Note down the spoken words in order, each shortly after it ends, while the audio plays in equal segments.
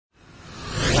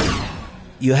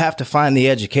You have to find the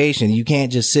education. You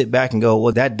can't just sit back and go,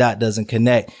 well, that dot doesn't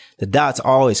connect. The dots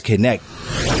always connect.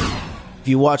 If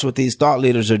you watch what these thought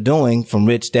leaders are doing, from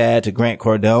Rich Dad to Grant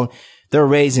Cardone, they're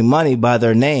raising money by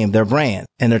their name, their brand,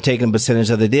 and they're taking a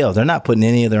percentage of the deal. They're not putting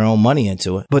any of their own money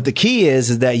into it. But the key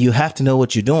is that you have to know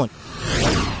what you're doing.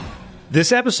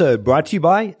 This episode brought to you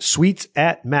by Suites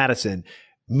at Madison.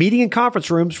 Meeting and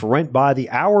conference rooms for rent by the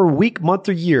hour, week, month,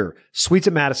 or year. Suites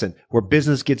at Madison, where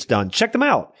business gets done. Check them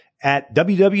out at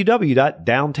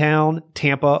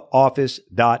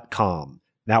www.downtowntampaoffice.com.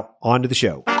 Now, on to the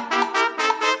show.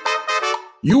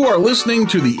 You are listening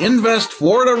to the Invest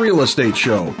Florida Real Estate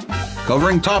Show,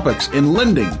 covering topics in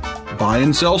lending, buy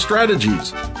and sell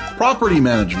strategies, property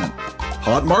management,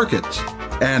 hot markets,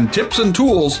 and tips and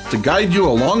tools to guide you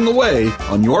along the way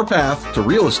on your path to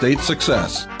real estate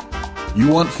success. You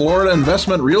want Florida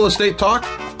investment real estate talk?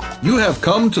 You have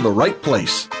come to the right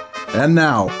place. And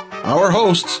now, our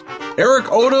hosts, Eric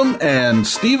Odom and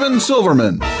Steven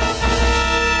Silverman.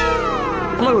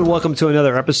 Hello and welcome to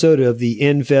another episode of the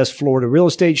Invest Florida Real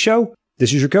Estate Show.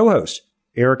 This is your co-host,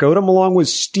 Eric Odom, along with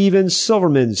Steven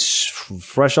Silverman,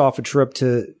 fresh off a trip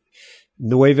to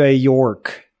Nueva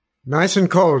York. Nice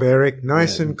and cold, Eric.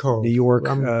 Nice and cold. New York.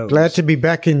 I'm glad to be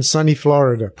back in sunny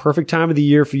Florida. Perfect time of the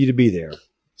year for you to be there.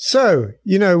 So,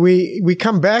 we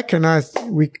come back and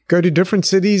we go to different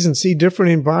cities and see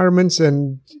different environments,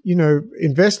 and,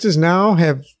 investors now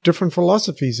have different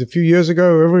philosophies. A few years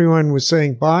ago, everyone was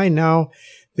saying buy. Now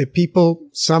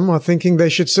some are thinking they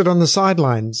should sit on the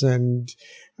sidelines, and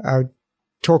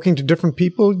talking to different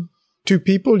people,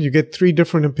 you get three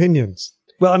different opinions.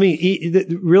 Well, I mean,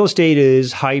 the real estate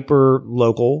is hyper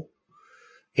local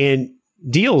and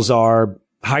deals are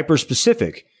hyper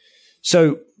specific.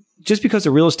 So just because the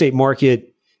real estate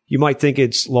market, you might think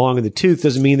it's long in the tooth,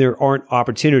 doesn't mean there aren't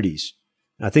opportunities.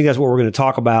 And I think that's what we're going to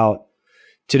talk about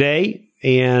today,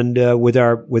 and with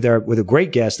a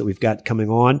great guest that we've got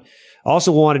coming on.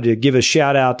 Also wanted to give a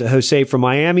shout out to Jose from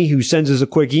Miami, who sends us a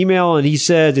quick email, and he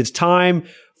says it's time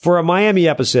for a Miami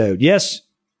episode. Yes,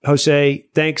 Jose,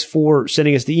 thanks for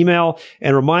sending us the email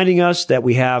and reminding us that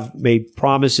we have made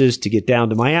promises to get down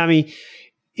to Miami.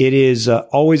 It is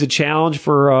always a challenge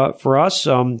for us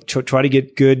to try to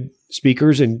get good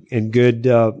speakers and good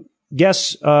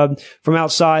guests from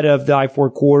outside of the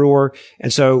I-4 corridor.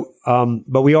 And so,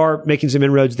 but we are making some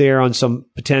inroads there on some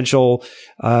potential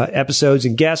episodes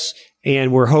and guests.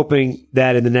 And we're hoping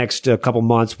that in the next couple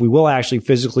months, we will actually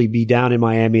physically be down in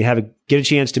Miami, get a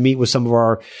chance to meet with some of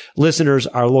our listeners,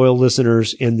 our loyal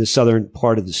listeners in the southern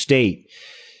part of the state.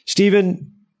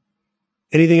 Steven,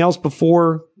 anything else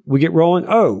before we get rolling?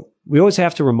 Oh, we always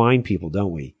have to remind people,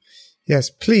 don't we? Yes,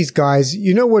 please, guys.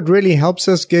 You know what really helps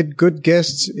us get good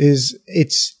guests is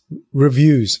it's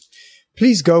reviews.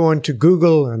 Please go onto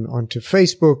Google and onto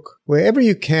Facebook, wherever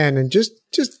you can, and just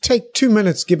take 2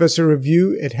 minutes, give us a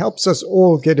review. It helps us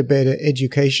all get a better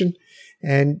education.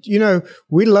 And,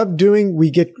 we love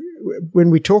when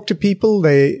we talk to people,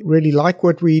 they really like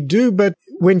what we do. But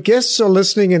when guests are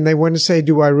listening and they want to say,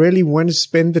 do I really want to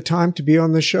spend the time to be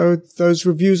on the show? Those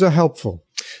reviews are helpful.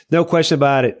 No question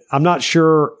about it. I'm not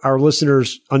sure our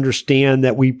listeners understand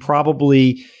that we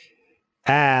probably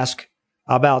ask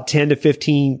about 10 to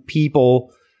 15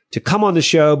 people to come on the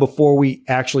show before we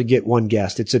actually get one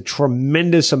guest. It's a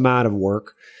tremendous amount of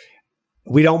work.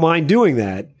 We don't mind doing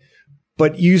that,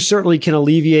 but you certainly can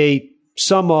alleviate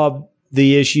some of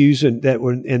the issues and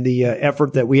the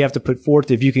effort that we have to put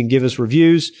forth if you can give us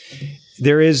reviews.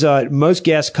 There is most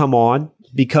guests come on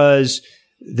because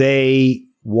they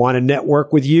want to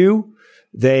network with you.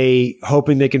 They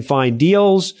hoping they can find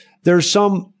deals. There's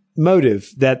some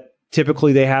motive that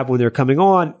typically they have when they're coming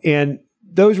on, and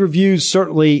those reviews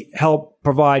certainly help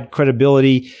provide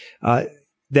credibility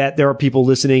that there are people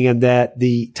listening and that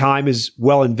the time is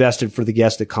well invested for the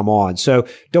guests that come on. So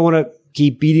don't want to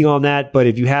keep beating on that, but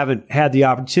if you haven't had the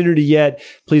opportunity yet,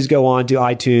 please go on to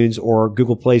iTunes or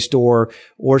Google Play Store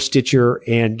or Stitcher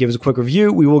and give us a quick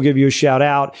review. We will give you a shout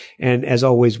out. And as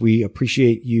always, we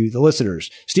appreciate you, the listeners.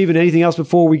 Steven, anything else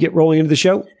before we get rolling into the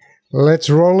show? Let's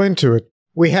roll into it.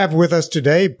 We have with us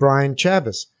today Bryan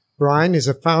Chavis. Bryan is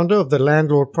a founder of the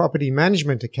Landlord Property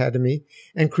Management Academy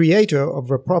and creator of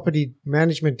the Property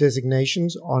Management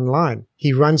Designations Online.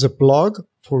 He runs a blog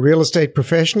for real estate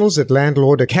professionals at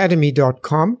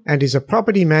landlordacademy.com and is a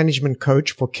property management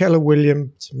coach for Keller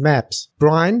Williams Maps.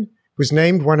 Bryan was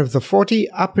named one of the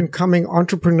 40 up-and-coming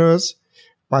entrepreneurs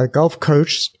by Gulf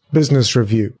Coast Business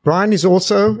Review. Bryan is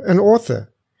also an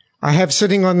author. I have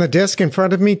sitting on the desk in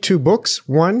front of me 2 books.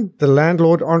 One, The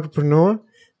Landlord Entrepreneur,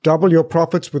 Double Your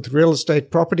Profits with Real Estate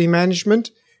Property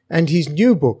Management, and his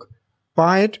new book,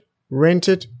 Buy It, Rent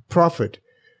It, Profit,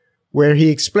 where he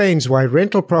explains why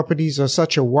rental properties are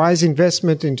such a wise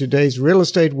investment in today's real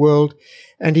estate world,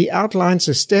 and he outlines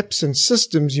the steps and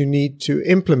systems you need to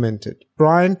implement it.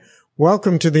 Bryan,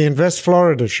 welcome to the Invest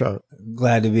Florida show.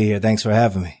 Glad to be here. Thanks for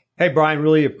having me. Hey, Bryan,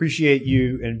 really appreciate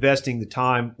you investing the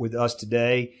time with us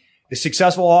today. A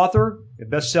successful author, a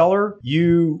bestseller.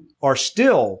 You are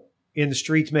still in the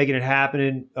streets making it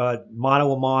happen,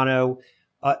 mano a mano.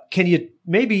 Can you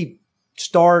maybe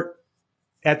start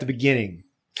at the beginning?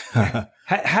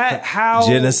 How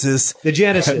Genesis. The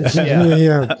Genesis, yeah.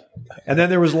 Yeah. And then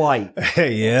there was light.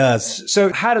 Yes.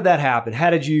 So how did that happen? How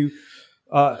did you,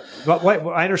 but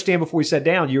I understand before we sat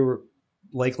down, you were a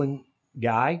Lakeland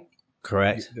guy.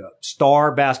 Correct.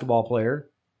 Star basketball player.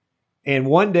 And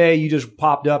one day you just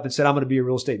popped up and said, I'm going to be a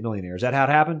real estate millionaire. Is that how it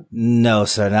happened? No,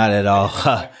 sir, not at all.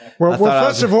 Well,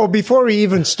 first of all, before he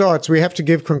even starts, we have to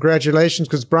give congratulations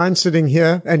because Bryan's sitting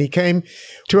here and he came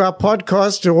to our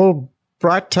podcast all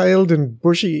bright-tailed and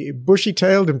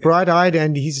bushy-tailed and bright-eyed,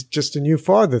 and he's just a new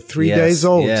father, 3 days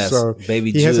old. Yes, so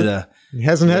baby Judah. He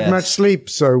hasn't had much sleep,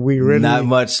 so we really not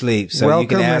much sleep. So you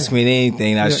can ask me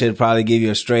anything. I should probably give you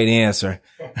a straight answer.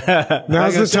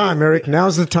 Now's the time, Eric.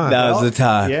 Now's the time. Now's the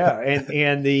time. Yeah,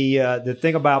 and the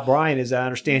thing about Bryan is I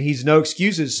understand he's no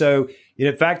excuses. So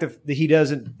in fact, if he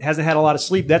hasn't had a lot of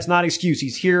sleep, that's not an excuse.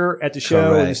 He's here at the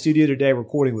show in the studio today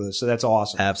recording with us. So that's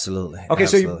awesome. Absolutely. Okay,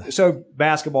 Absolutely. So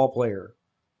basketball player.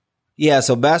 Yeah,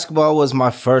 so basketball was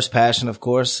my first passion, of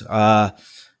course.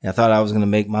 I thought I was going to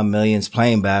make my millions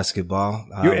playing basketball.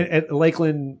 You're at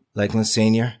Lakeland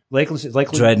Senior. Lakeland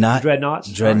Dreadnought.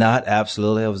 Dreadnoughts?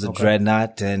 Absolutely. I was a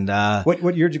Dreadnought. And,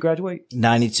 what year did you graduate?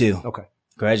 92. Okay.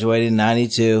 Graduated in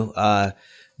 92.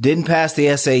 Didn't pass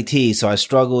the SAT, so I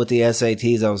struggled with the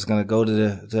SATs. I was going to go to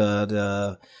I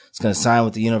was going to sign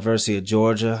with the University of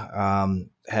Georgia.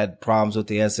 Had problems with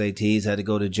the SATs, had to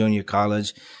go to junior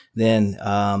college, then,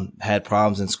 had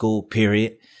problems in school,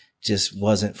 period. Just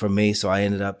wasn't for me. So I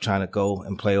ended up trying to go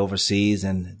and play overseas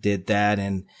and did that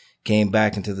and came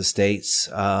back into the States.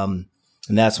 And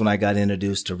that's when I got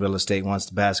introduced to real estate once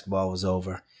the basketball was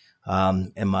over.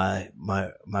 In my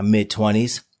mid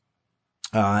 20s,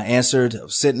 answered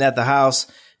sitting at the house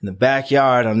in the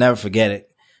backyard. I'll never forget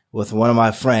it with one of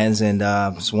my friends and,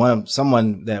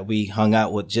 someone that we hung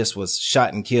out with just was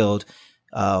shot and killed,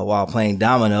 while playing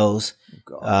dominoes.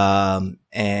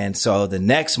 And so the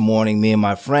next morning, me and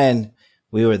my friend,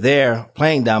 we were there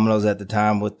playing dominoes at the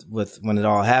time with when it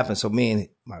all happened. So me and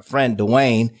my friend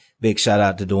Dwayne, big shout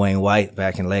out to Dwayne White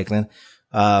back in Lakeland.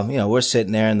 We're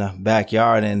sitting there in the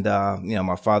backyard and,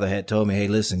 my father had told me, hey,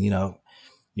 listen, you're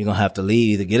going to have to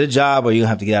leave, either get a job or you're going to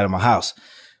have to get out of my house.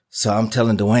 So I'm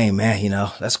telling Dwayne,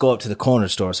 man, let's go up to the corner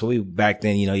store. So back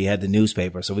then, you had the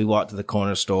newspaper. So we walked to the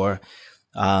corner store.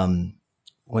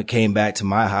 We came back to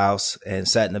my house and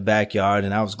sat in the backyard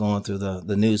and I was going through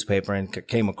the newspaper and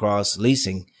came across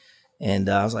leasing. And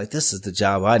I was like, this is the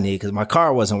job I need because my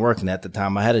car wasn't working at the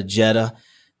time. I had a Jetta,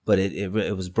 but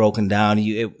it was broken down.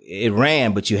 It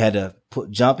ran, but you had to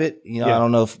jump it. I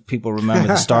don't know if people remember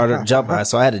the starter jump.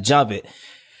 So I had to jump it.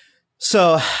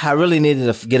 So I really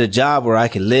needed to get a job where I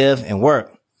could live and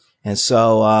work. And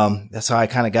so, that's how I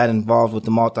kind of got involved with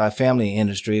the multifamily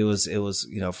industry. It was,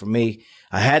 for me,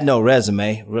 I had no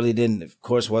resume, really didn't, of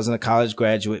course, wasn't a college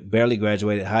graduate, barely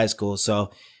graduated high school.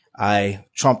 So I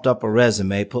trumped up a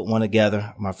resume, put one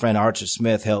together. My friend Archer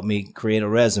Smith helped me create a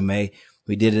resume.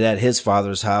 We did it at his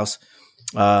father's house.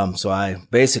 So I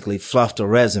basically fluffed a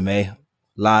resume,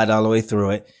 lied all the way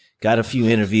through it, got a few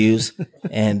interviews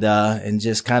and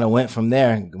just kind of went from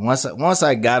there. Once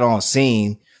I got on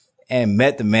scene and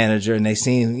met the manager and they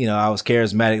seen, I was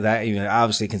charismatic, that I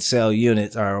obviously can sell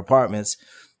units or apartments.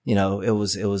 It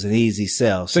was an easy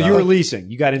sell. So you were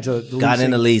leasing. You got into leasing. Got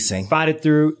into leasing. Find it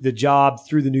through the job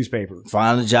through the newspaper.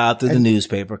 Found a job through the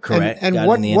newspaper. Correct. And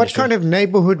what kind of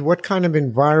neighborhood, what kind of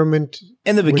environment?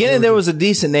 In the beginning, there was a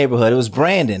decent neighborhood. It was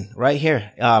Brandon right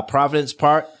here, Providence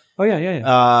Park. Oh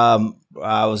yeah.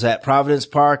 I was at Providence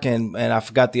Park and I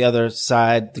forgot the other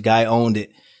side. The guy owned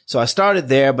it. So I started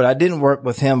there, but I didn't work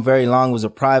with him very long. It was a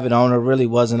private owner, really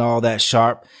wasn't all that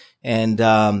sharp. And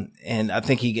I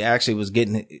think he actually was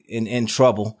getting in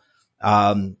trouble.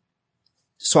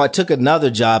 So I took another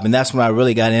job and that's when I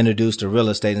really got introduced to real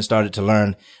estate and started to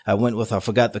learn. I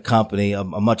forgot the company, a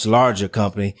much larger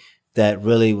company that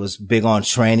really was big on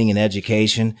training and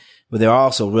education, but they're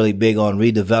also really big on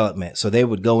redevelopment. So they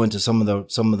would go into some of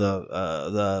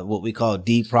the what we call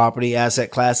D property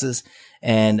asset classes.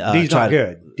 And, D's not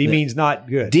good. D means not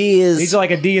good. He's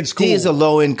like a D in school. D is a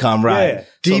low income, right? Yeah.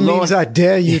 D means I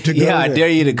dare you to go. Yeah, I dare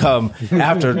you to come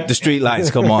after the street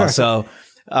lights come on. So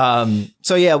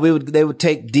yeah, they would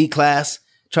take D class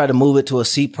try to move it to a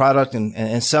C product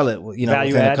and sell it,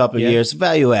 Value within add, a couple of years.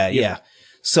 Value add. Yeah.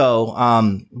 So,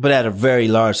 but at a very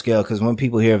large scale, because when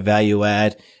people hear value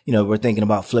add, we're thinking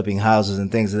about flipping houses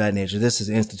and things of that nature. This is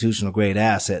institutional grade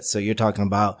assets. So you're talking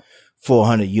about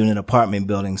 400 unit apartment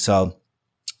buildings. So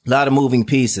a lot of moving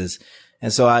pieces.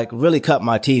 And so I really cut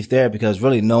my teeth there because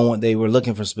really they were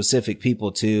looking for specific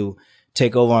people to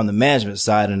take over on the management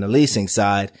side and the leasing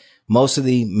side. Most of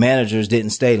the managers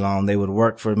didn't stay long. They would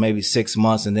work for maybe 6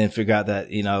 months and then figure out that,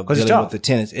 dealing with the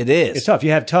tenants. It is. It's tough.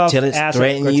 You have tough tenants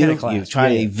threaten you. You're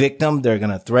trying to evict them. They're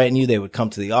going to threaten you. They would come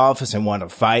to the office and want to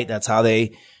fight. That's how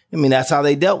they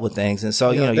dealt with things. And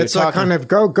so, that's like kind of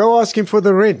go ask him for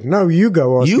the rent. No, you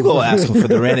go ask him. You go ask him for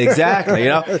the rent. Exactly.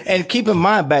 And keep in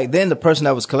mind back then, the person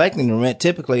that was collecting the rent,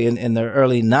 typically in the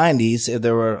early 90s, it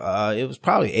was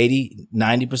probably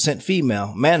 80-90%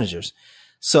 female managers.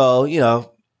 So,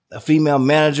 a female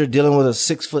manager dealing with a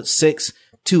 6'6",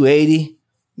 280,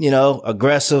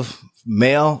 aggressive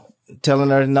male telling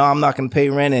her, no, I'm not going to pay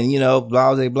rent and,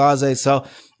 blase. So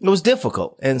it was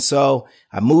difficult. And so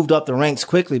I moved up the ranks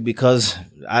quickly because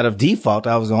out of default,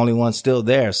 I was the only one still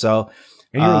there. So,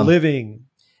 and you're living.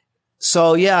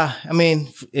 So yeah,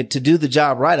 to do the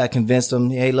job right, I convinced them,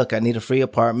 hey, look, I need a free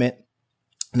apartment.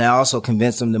 And I also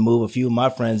convinced them to move a few of my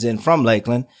friends in from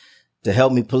Lakeland to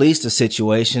help me police the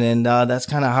situation. And, that's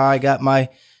kind of how I got my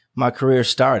career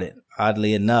started,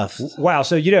 oddly enough. Wow.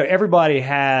 So, everybody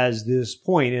has this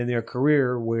point in their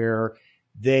career where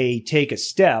they take a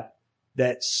step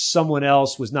that someone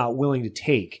else was not willing to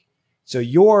take. So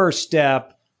your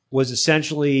step was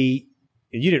essentially,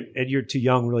 and you're too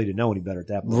young really to know any better at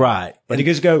that point. Right. But to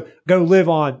just go live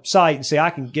on site and say, I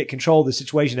can get control of the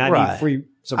situation. I need free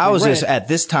I was rent. just, at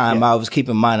this time, I was, keep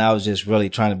in mind, I was just really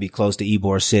trying to be close to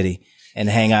Ybor City and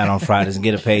hang out on Fridays and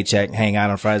get a paycheck, hang out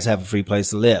on Fridays, have a free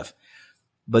place to live.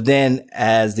 But then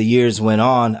as the years went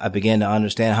on, I began to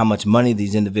understand how much money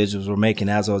these individuals were making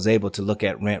as I was able to look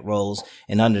at rent rolls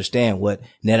and understand what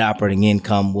net operating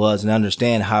income was and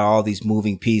understand how all these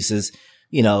moving pieces,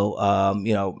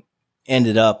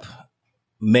 ended up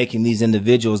making these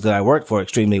individuals that I worked for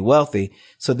extremely wealthy.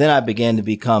 So then I began to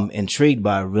become intrigued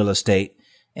by real estate.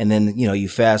 And then, you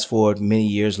fast forward many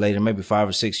years later, maybe 5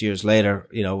 or 6 years later,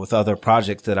 with other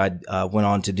projects that I went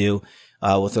on to do,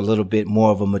 with a little bit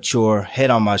more of a mature head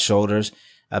on my shoulders,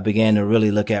 I began to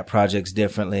really look at projects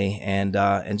differently and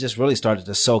just really started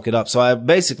to soak it up. So I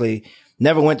basically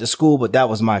never went to school, but that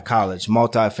was my college.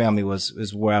 Multifamily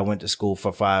is where I went to school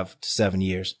for 5 to 7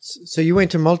 years. So you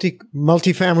went to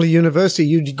Multifamily University.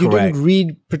 You didn't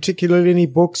read particularly any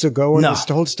books or go on this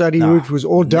whole study route. It was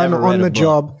all done on the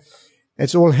job.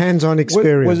 It's all hands-on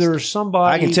experience. Was there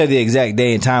somebody? I can tell the exact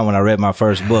day and time when I read my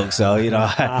first book. So,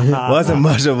 wasn't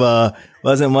much of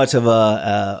wasn't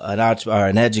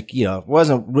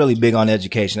really big on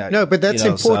education. No, but that's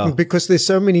important because there's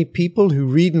so many people who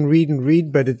read and read and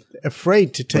read, but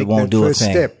afraid to take that first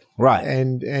step. Right.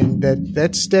 And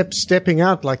that stepping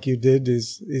out like you did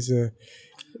is a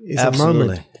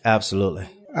moment. Absolutely.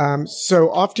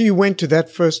 So after you went to that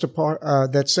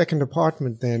that second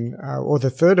apartment then, or the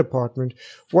third apartment,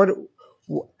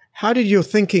 how did your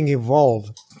thinking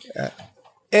evolve?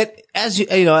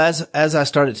 As I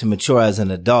started to mature as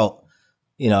an adult,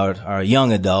 or a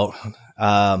young adult,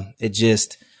 it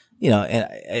just, and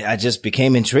I just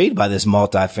became intrigued by this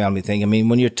multifamily thing.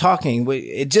 When you're talking,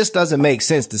 it just doesn't make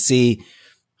sense to see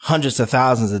hundreds of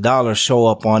thousands of dollars show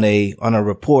up on a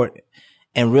report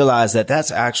and realize that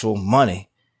that's actual money.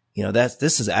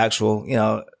 This is actual,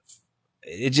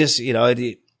 it just,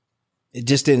 it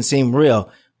just didn't seem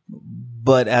real.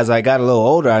 But as I got a little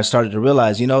older, I started to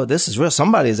realize, this is real.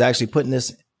 Somebody is actually putting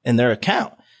this in their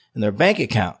account, in their bank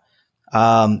account.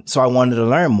 So I wanted to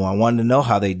learn more. I wanted to know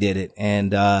how they did it.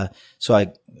 And, so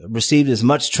I received as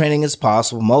much training as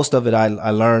possible. Most of it I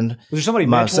learned. Was there somebody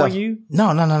myself. mentoring you? No.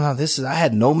 I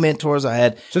had no mentors.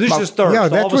 So this is third. Yeah,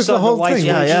 that was the whole thing.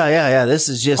 Yeah. This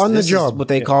is just on the job. Is what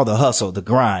they call the hustle, the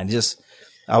grind.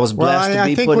 I was blessed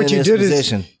to be put in this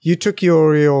position. You took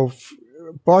your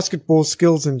basketball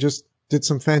skills and just did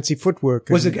some fancy footwork.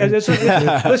 Listen,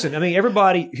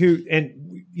 everybody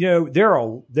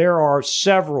there are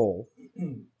several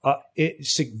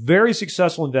very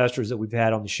successful investors that we've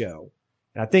had on the show.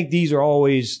 And I think these are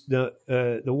always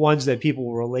the ones that people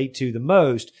will relate to the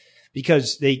most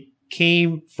because they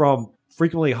came from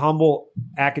frequently humble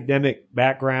academic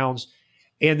backgrounds,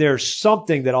 and there's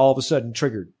something that all of a sudden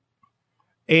triggered.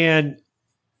 And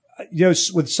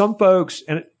with some folks,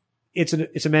 and it's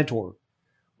a mentor.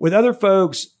 With other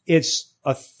folks, it's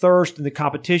a thirst in the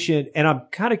competition. And I'm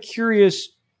kind of curious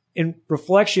in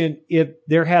reflection if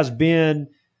there has been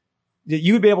that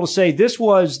you would be able to say this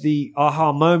was the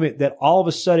aha moment that all of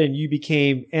a sudden you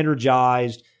became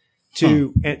energized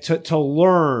to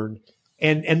learn.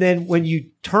 And then when you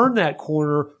turn that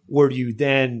corner, were you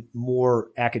then more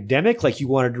academic? Like you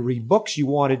wanted to read books, you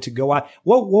wanted to go out.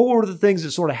 What were the things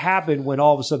that sort of happened when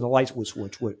all of a sudden the light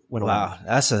switch went on? Wow.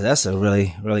 That's a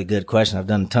really, really good question. I've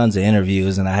done tons of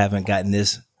interviews and I haven't gotten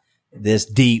this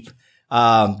deep.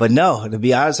 But no, to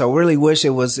be honest, I really wish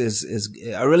it was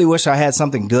I really wish I had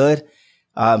something good,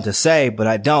 to say, but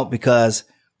I don't, because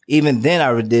even then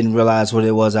I didn't realize what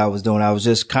it was I was doing. I was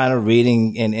just kind of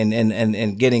reading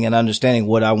and getting an understanding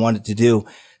what I wanted to do.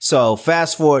 So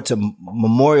fast forward to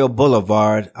Memorial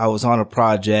Boulevard. I was on a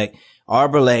project,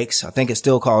 Arbor Lakes. I think it's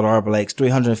still called Arbor Lakes,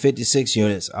 356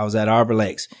 units. I was at Arbor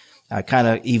Lakes. I kind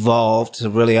of evolved to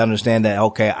really understand that,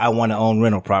 okay, I want to own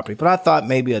rental property, but I thought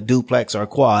maybe a duplex or a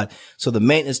quad. So the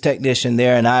maintenance technician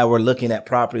there and I were looking at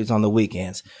properties on the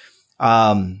weekends.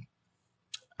 I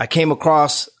came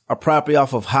across a property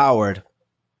off of Howard.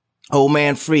 Old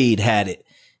man Freed had it,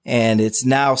 and it's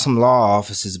now some law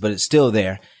offices, but it's still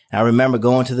there. And I remember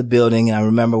going to the building, and I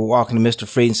remember walking to Mr.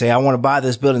 Freed and saying, I want to buy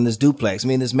this building, this duplex.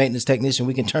 Me and this maintenance technician,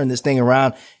 we can turn this thing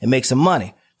around and make some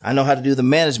money. I know how to do the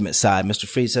management side. Mr.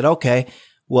 Freed said, okay,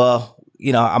 well,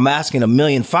 I'm asking $1.5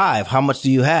 million. How much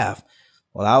do you have?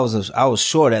 Well, I was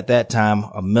short at that time,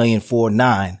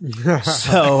 $1.49 million.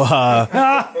 So,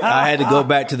 I had to go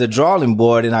back to the drawing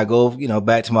board, and I go,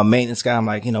 back to my maintenance guy. I'm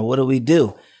like, what do we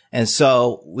do? And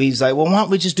so he's like, well, why don't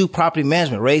we just do property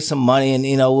management, raise some money, and,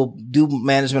 we'll do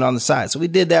management on the side. So we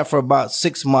did that for about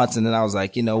 6 months. And then I was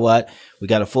like, you know what? We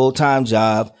got a full-time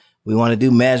job. We want to do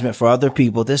management for other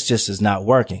people. This just is not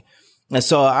working. And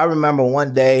so I remember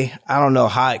one day, I don't know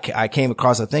how I came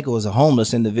across, I think it was a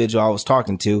homeless individual I was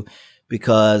talking to,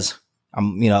 because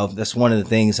that's one of the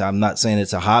things. I'm not saying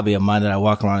it's a hobby of mine that I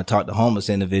walk around and talk to homeless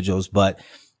individuals, but,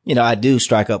 I do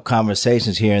strike up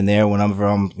conversations here and there whenever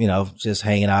I'm, just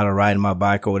hanging out or riding my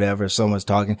bike or whatever. If someone's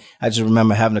talking, I just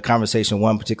remember having a conversation with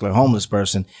one particular homeless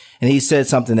person, and he said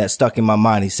something that stuck in my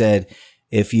mind. He said,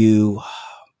 if you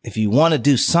want to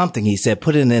do something, he said,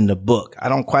 put it in the book. I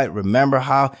don't quite remember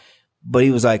how, but he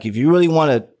was like, if you really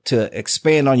want to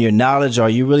expand on your knowledge, or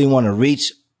you really want to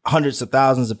reach hundreds of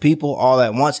thousands of people all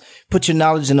at once, put your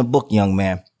knowledge in a book, young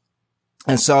man.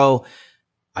 And so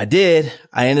I did.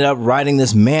 I ended up writing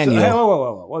this manual. So, hey,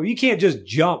 whoa. You can't just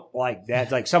jump like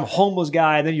that, like some homeless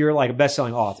guy, and then you're like a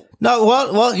best-selling author. No,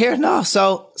 well, here, no.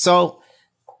 So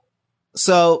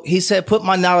he said, put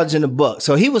my knowledge in the book.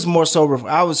 So he was more so,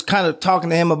 I was kind of talking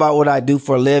to him about what I do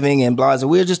for a living and blah. So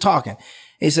we were just talking.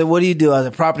 He said, what do you do? I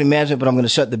said, property management, but I'm going to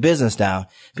shut the business down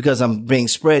because I'm being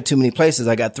spread too many places.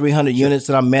 I got 300 units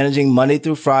that I'm managing Monday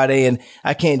through Friday, and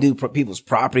I can't do people's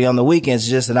property on the weekends.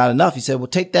 It's just not enough. He said, well,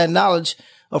 take that knowledge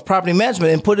of property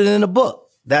management and put it in a book.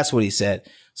 That's what he said.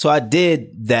 So I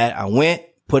did that. I went,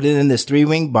 put it in this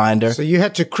 3-ring binder. So you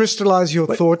had to crystallize your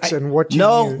thoughts and what you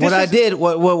No, knew. what I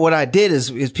did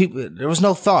is people, there was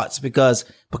no thoughts, because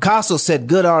Picasso said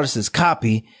good artists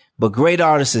copy, but great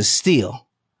artists steal.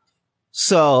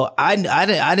 So I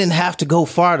didn't have to go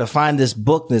far to find this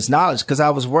book, this knowledge, because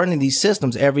I was running these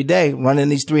systems every day, running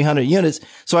these 300 units.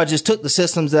 So I just took the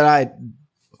systems that I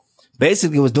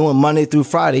basically was doing Monday through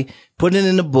Friday, put it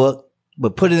in the book,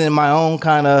 but put it in my own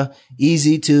kind of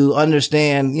easy to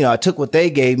understand. I took what they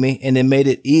gave me and then made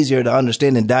it easier to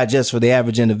understand and digest for the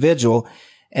average individual.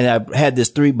 And I had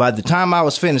by the time I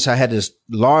was finished, I had this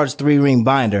large 3-ring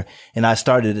binder, and I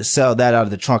started to sell that out of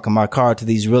the trunk of my car to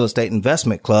these real estate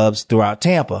investment clubs throughout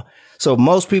Tampa. So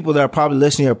most people that are probably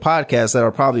listening to your podcast that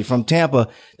are probably from Tampa,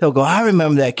 they'll go, I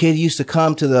remember that kid used to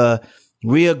come to the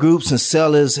RIA groups and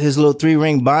sell his little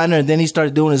 3-ring binder. And then he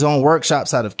started doing his own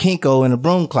workshops out of Kinko in a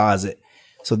broom closet.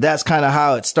 So that's kind of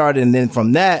how it started. And then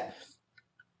from that,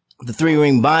 the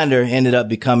 3-ring binder ended up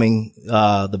becoming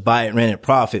the Buy It, Rent It,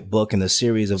 Profit book and the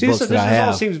series of books that I have.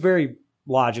 This all seems very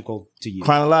logical to you.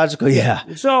 Chronological, yeah.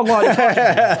 It's all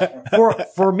logical.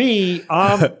 For me,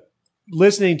 I'm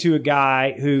listening to a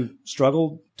guy who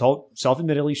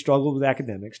self-admittedly struggled with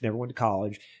academics, never went to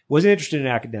college, wasn't interested in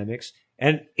academics,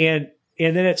 and then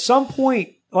at some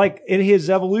point, like in his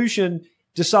evolution,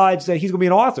 decides that he's going to be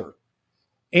an author.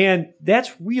 And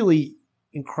that's really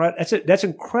incredible. That's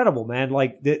incredible, man.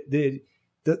 Like the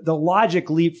logic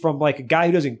leap from like a guy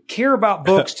who doesn't care about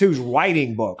books to who's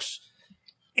writing books.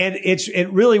 And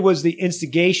it really was the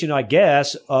instigation, I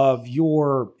guess, of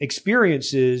your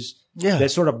experiences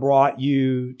that sort of brought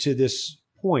you to this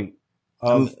point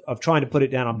of trying to put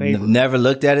it down on paper. Never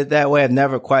looked at it that way. I've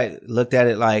never quite looked at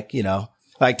it like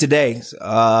today,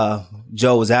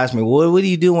 Joe was asking me, what do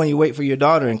you do when you wait for your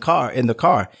daughter in the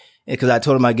car? Because I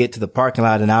told him I'd get to the parking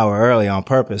lot an hour early on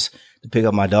purpose to pick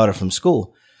up my daughter from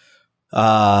school.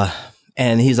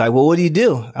 And he's like, well, what do you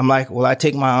do? I'm like, well, I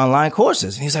take my online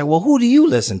courses. And he's like, well, who do you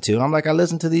listen to? And I'm like, I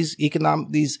listen to these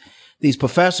these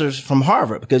professors from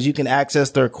Harvard, because you can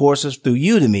access their courses through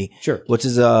Udemy, sure, which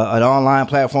is an online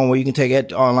platform where you can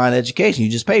take online education. You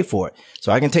just pay for it.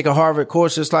 So I can take a Harvard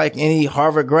course just like any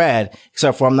Harvard grad,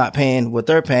 except for I'm not paying what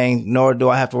they're paying, nor do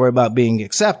I have to worry about being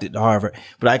accepted to Harvard,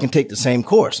 but I can take the same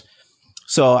course.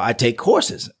 So I take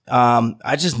courses.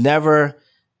 It's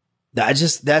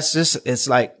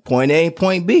like point A,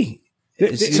 point B. You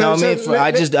know what I mean?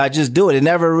 I just do it. I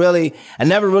never really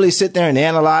sit there and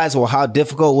analyze, well, how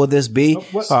difficult will this be,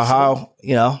 or how,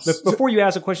 you know. Before you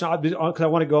ask a question, because I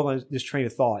want to go on this train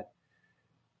of thought.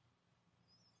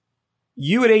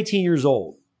 You at 18 years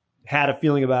old had a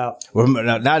feeling about. Well,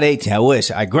 not 18. I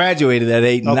wish I graduated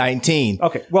at 19.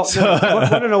 Okay. Well,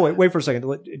 no, wait for a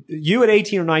second. You at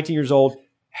 18 or 19 years old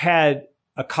had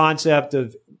a concept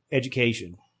of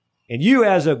education, and you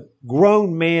as a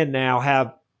grown man now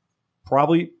have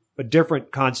probably a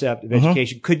different concept of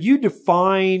education. Could you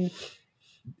define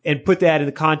and put that in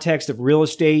the context of real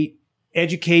estate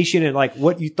education, and like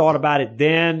what you thought about it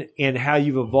then and how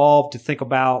you've evolved to think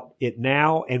about it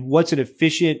now, and what's an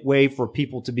efficient way for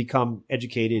people to become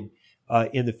educated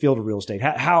in the field of real estate?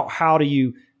 How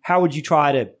would you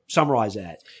try to summarize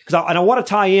that? Because I want to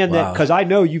tie in that, because I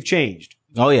know you've changed.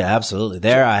 Oh yeah, absolutely.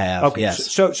 I have. Okay.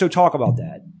 Yes. So talk about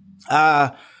that.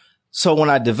 So when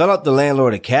I developed the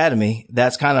Landlord Academy,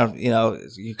 that's kind of,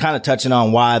 you're kind of touching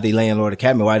on why the Landlord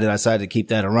Academy, why did I decide to keep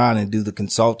that around and do the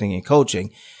consulting and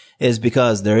coaching, is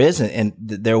because there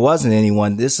wasn't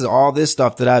anyone. All this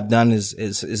stuff that I've done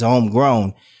is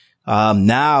homegrown.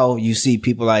 Now you see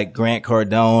people like Grant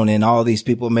Cardone and all these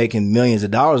people making millions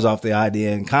of dollars off the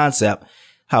idea and concept.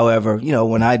 However,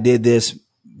 when I did this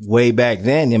way back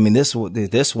then, I mean, this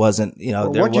wasn't,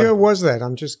 what year was that?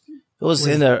 It was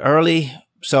in the early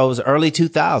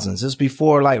 2000s. This was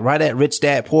before, like right at Rich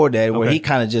Dad Poor Dad, where he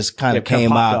kind of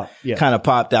came out, kind of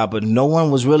popped out, but no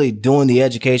one was really doing the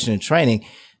education and training,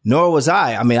 nor was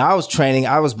I. I mean, I was training,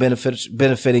 I was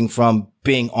benefiting from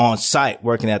being on site,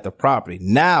 working at the property.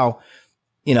 Now,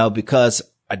 because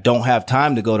I don't have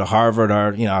time to go to Harvard,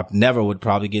 or, I never would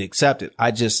probably get accepted.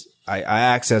 I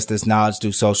access this knowledge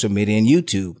through social media and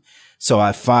YouTube. So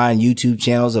I find YouTube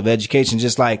channels of education,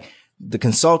 just like the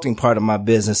consulting part of my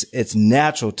business. It's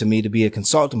natural to me to be a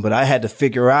consultant, but I had to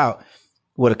figure out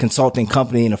what a consulting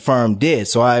company and a firm did.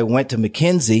 So I went to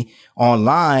McKinsey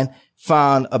online,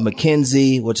 found a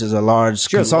McKinsey, which is a large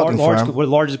consulting firm. One of the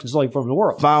largest consulting firm in the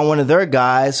world. Found one of their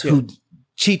guys who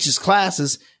teaches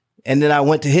classes. And then I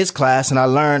went to his class and I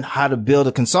learned how to build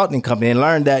a consulting company, and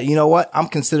learned that, I'm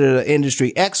considered an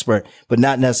industry expert, but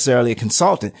not necessarily a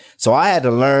consultant. So I had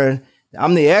to learn,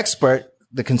 I'm the expert.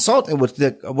 The consultant,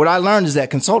 what I learned is that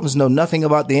consultants know nothing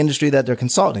about the industry that they're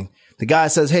consulting. The guy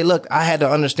says, hey, look, I had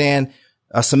to understand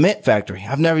a cement factory.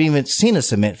 I've never even seen a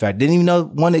cement factory. Didn't even know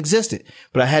one existed,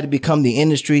 but I had to become the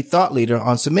industry thought leader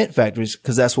on cement factories,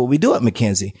 because that's what we do at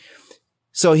McKinsey.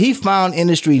 So he found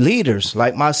industry leaders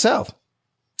like myself.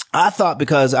 I thought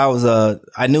because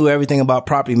I knew everything about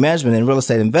property management and real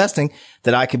estate investing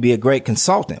that I could be a great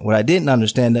consultant. What I didn't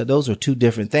understand, that those are two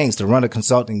different things to run a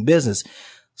consulting business.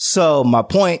 So my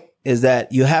point is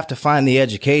that you have to find the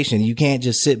education. You can't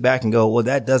just sit back and go, well,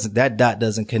 that dot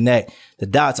doesn't connect. The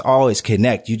dots always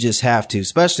connect. You just have to,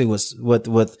 especially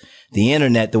with the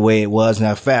internet the way it was.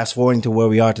 Now, fast forwarding to where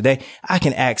we are today, I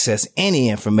can access any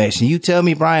information. You tell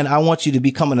me, Bryan, I want you to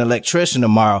become an electrician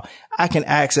tomorrow. I can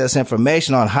access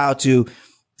information on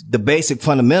the basic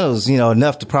fundamentals,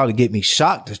 enough to probably get me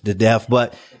shocked to death,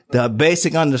 but the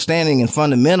basic understanding and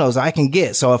fundamentals I can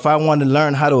get. So if I want to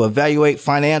learn how to evaluate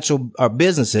financial or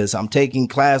businesses, I'm taking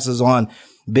classes on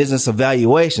business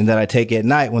evaluation that I take at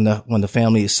night when the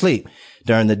family is asleep.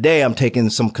 During the day, I'm taking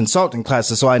some consulting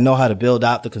classes, so I know how to build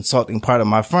out the consulting part of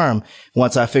my firm.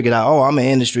 Once I figured out, I'm an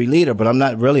industry leader, but I'm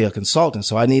not really a consultant,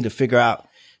 so I need to figure out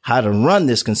how to run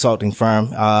this consulting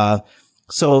firm.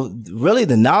 So really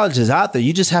the knowledge is out there.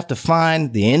 You just have to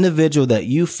find the individual that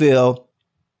you feel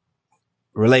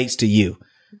relates to you.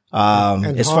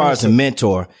 As far as a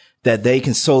mentor, that they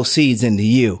can sow seeds into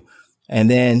you. And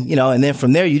then,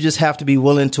 from there, you just have to be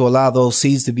willing to allow those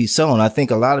seeds to be sown. I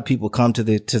think a lot of people come to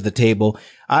the table.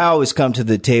 I always come to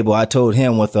the table. I told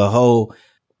him with a whole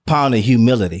pound of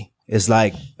humility. It's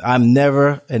like, I'm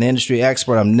never an industry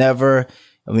expert.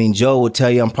 Joe would tell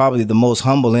you I'm probably the most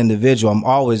humble individual. I'm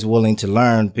always willing to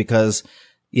learn because,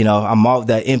 I'm all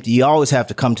that empty. You always have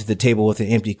to come to the table with an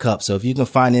empty cup. So if you can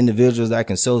find individuals that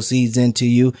can sow seeds into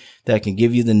you, that can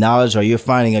give you the knowledge, or you're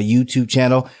finding a YouTube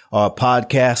channel or a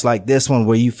podcast like this one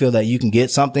where you feel that you can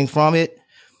get something from it,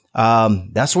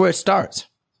 That's where it starts.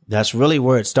 That's really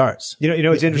where it starts.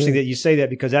 It's interesting that you say that,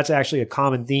 because that's actually a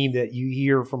common theme that you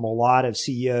hear from a lot of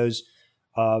CEOs.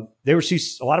 A lot of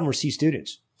them were C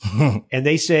students, and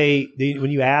they say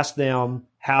when you ask them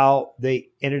how they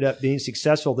ended up being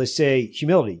successful, they say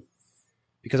humility,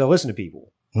 because I listen to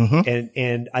people,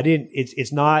 and I didn't.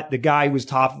 It's not the guy who was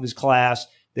top of his class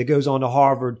that goes on to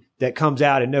Harvard that comes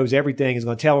out and knows everything is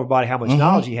going to tell everybody how much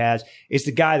knowledge he has. It's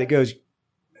the guy that goes,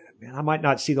 man, I might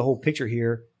not see the whole picture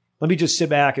here. Let me just sit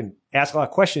back and ask a lot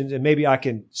of questions, and maybe I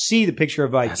can see the picture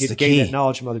if I gain that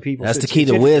knowledge from other people. That's the key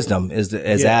to wisdom is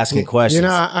asking questions.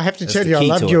 I have to tell you, I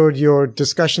loved your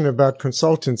discussion about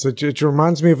consultants. It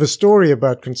reminds me of a story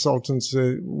about consultants.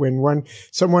 When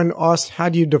someone asked, how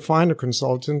do you define a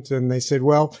consultant? And they said,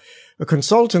 well, a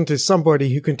consultant is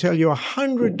somebody who can tell you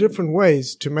 100 different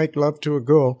ways to make love to a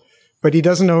girl, but he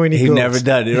doesn't know any girls. He never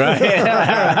done it,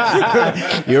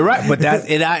 right? You're right. But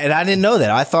I didn't know that.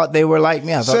 I thought they were like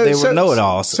me. I thought they were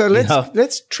know-it-alls. So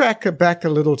let's track back a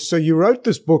little. So you wrote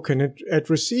this book and it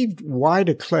received wide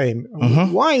acclaim.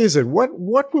 Why is it?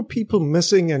 What were people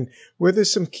missing, and were there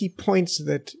some key points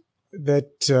that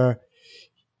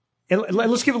and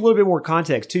let's give a little bit more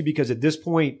context too, because at this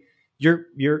point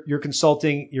you're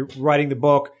consulting, you're writing the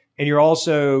book, and you're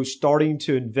also starting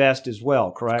to invest as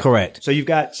well, correct? Correct. So you've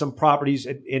got some properties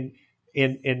and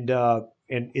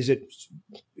is it,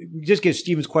 we just get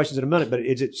Stephen's questions in a minute, but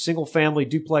is it single family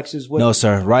duplexes? No,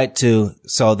 sir.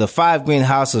 So the 5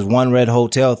 greenhouses, 1 red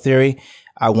hotel theory.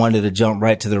 I wanted to jump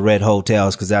right to the red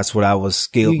hotels because that's what I was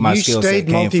skilled. My skill set came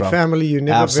from. You stayed multifamily. You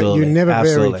never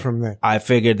varied from that. I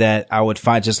figured that I would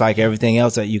find, just like everything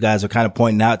else that you guys are kind of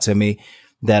pointing out to me,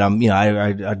 that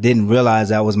I didn't realize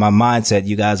that was my mindset.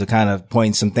 You guys are kind of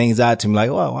pointing some things out to me like,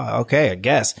 oh, okay, I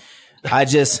guess. I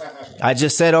just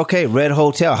said, okay, red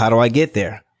hotel. How do I get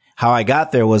there? How I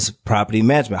got there was property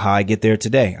management. How I get there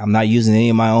today. I'm not using any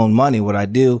of my own money. What I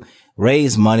do,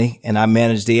 raise money, and I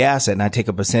manage the asset, and I take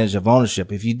a percentage of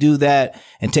ownership. If you do that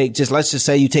and let's just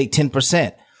say you take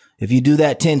 10%. If you do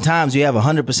that 10 times, you have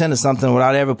 100% of something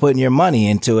without ever putting your money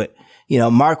into it.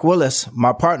 Mark Willis,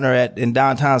 my partner in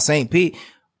downtown St. Pete.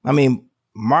 I mean,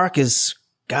 Mark is,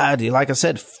 God, like I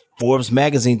said, Forbes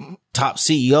magazine top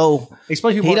CEO.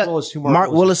 Explain who Mark Willis is.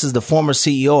 Mark Willis is the former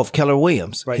CEO of Keller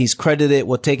Williams. Right. He's credited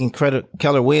with taking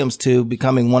Keller Williams to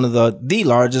becoming one of the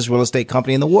largest real estate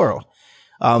company in the world.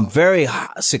 Very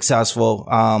successful,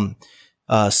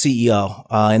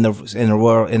 CEO,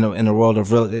 in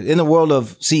the world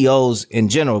of CEOs in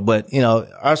general, but,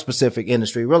 our specific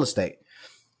industry, real estate.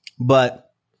 But,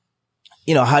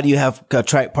 how do you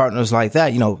attract partners like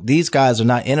that? These guys are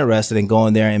not interested in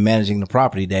going there and managing the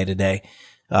property day to day.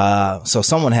 So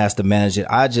someone has to manage it.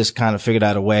 I just kind of figured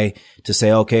out a way to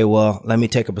say, okay, well, let me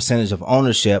take a percentage of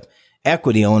ownership,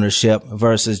 equity ownership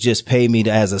versus just pay me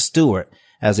as a steward.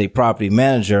 As a property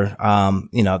manager,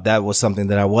 that was something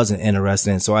that I wasn't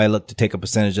interested in. So I looked to take a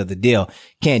percentage of the deal.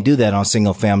 Can't do that on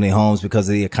single family homes because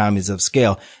of the economies of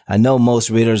scale. I know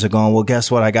most readers are going, well, guess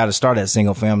what? I got to start at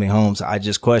single family homes. I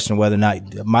just question whether or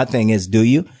not, my thing is, do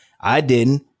you? I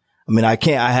didn't. I mean, I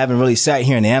haven't really sat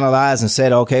here and analyzed and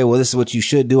said, okay, well, this is what you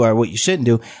should do or what you shouldn't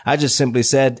do. I just simply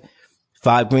said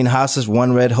 5 greenhouses,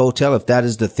 1 red hotel. If that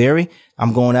is the theory,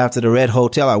 I'm going after the red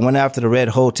hotel. I went after the red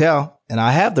hotel. And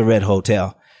I have the red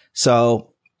hotel.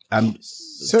 So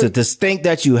to think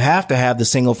that you have to have the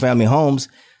single family homes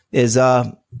is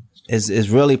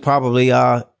really probably,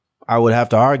 I would have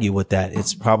to argue with that.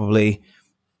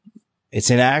 It's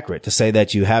inaccurate to say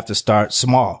that you have to start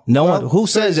small. Who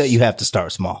says that you have to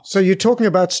start small? So you're talking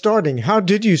about starting. How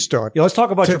did you start? Yeah, let's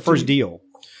talk about your first deal.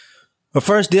 The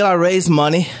first deal, I raised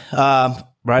money, by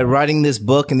writing this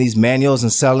book and these manuals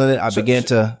and selling it.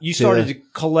 You started to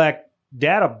collect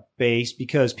database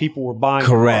because people were buying.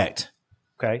 Correct.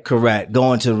 Okay. Correct.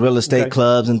 Going to real estate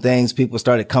clubs and things. People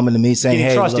started coming to me saying,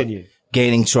 gaining trust in you.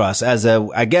 Gaining trust.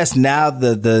 I guess now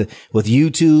with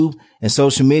YouTube and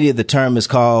social media, the term is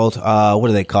called, what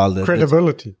do they call it?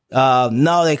 Credibility.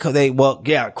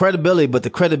 Credibility, but the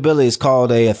credibility is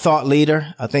called a thought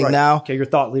leader, I think now. Okay. You're a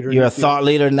thought leader. You're a thought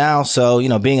leader now. So,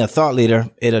 being a thought leader,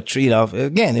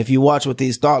 again, if you watch what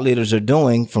these thought leaders are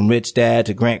doing from Rich Dad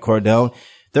to Grant Cardone,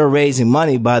 they're raising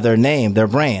money by their name, their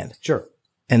brand. Sure.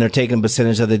 And they're taking a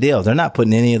percentage of the deal. They're not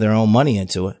putting any of their own money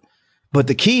into it. But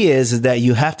the key is that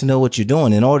you have to know what you're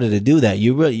doing. In order to do that,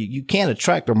 you can't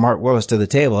attract a Mark Willis to the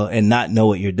table and not know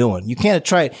what you're doing. You can't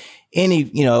attract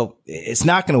it's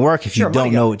not going to work if you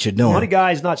don't know what you're doing. Money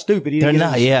guy is not stupid. They're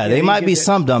not. Yeah. They might be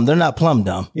some dumb. They're not plumb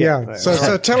dumb. Yeah.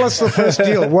 So tell us the first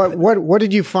deal. What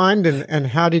did you find and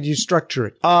how did you structure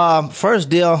it? First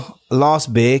deal,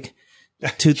 lost big.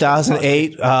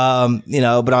 2008, but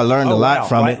I learned a lot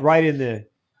from it. Right in the...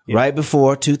 Yeah. Right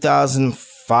before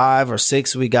 2005 or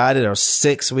 6, we got it, or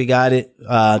 6, we got it.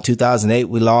 2008,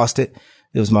 we lost it.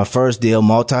 It was my first deal,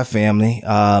 multifamily.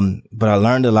 But I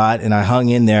learned a lot and I hung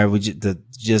in there.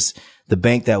 The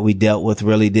bank that we dealt with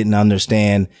really didn't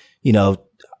understand,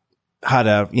 how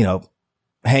to,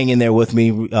 hang in there with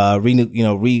me,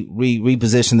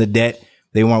 reposition the debt.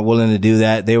 They weren't willing to do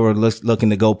that. They were looking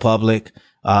to go public.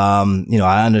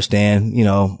 I understand,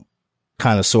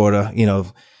 kind of, sort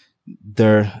of,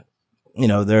 their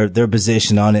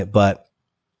position on it. But,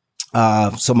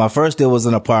 so my first deal was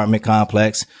an apartment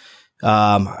complex.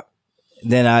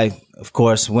 Then I, of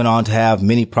course, went on to have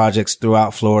many projects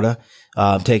throughout Florida,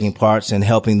 taking parts and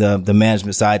helping the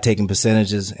management side, taking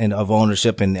percentages of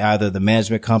ownership in either the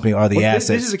management company or the assets.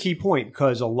 This is a key point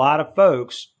because a lot of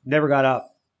folks never got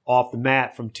up off the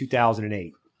mat from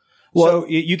 2008. Well, so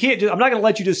you can't. I'm not going to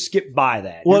let you just skip by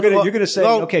that. You're going to say,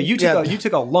 okay, you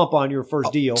took a lump on your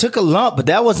first deal. Took a lump, but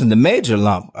that wasn't the major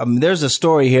lump. I mean, there's a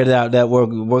story here that we're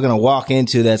going to walk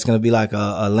into that's going to be like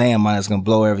a landmine that's going to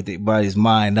blow everybody's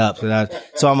mind up.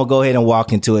 So I'm going to go ahead and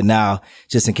walk into it now,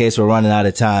 just in case we're running out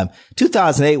of time.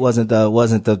 2008 wasn't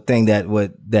the thing that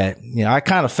I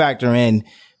kind of factor in.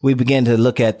 We began to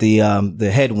look at the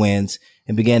headwinds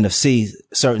and began to see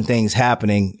certain things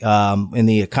happening in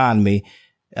the economy.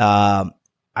 I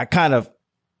kind of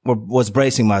was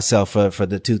bracing myself for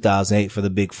the 2008, for the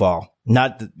big fall.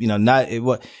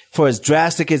 For as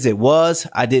drastic as it was,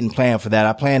 I didn't plan for that.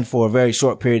 I planned for a very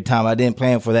short period of time. I didn't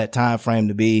plan for that time frame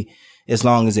to be as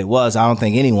long as it was. I don't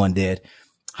think anyone did.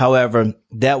 However,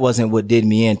 that wasn't what did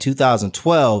me in.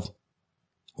 2012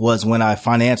 was when I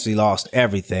financially lost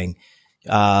everything.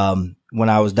 When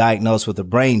I was diagnosed with a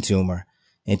brain tumor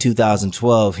in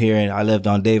 2012 I lived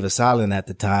on Davis Island at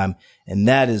the time. And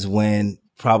that is when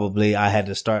probably I had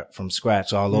to start from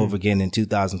scratch all over again in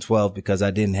 2012 because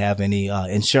I didn't have any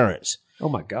insurance. Oh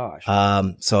my gosh.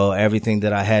 So everything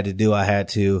that I had to do, I had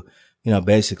to,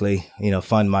 basically,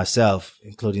 fund myself,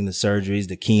 including the surgeries,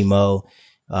 the chemo.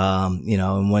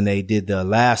 And when they did the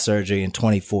last surgery in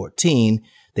 2014,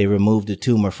 they removed the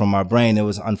tumor from my brain. It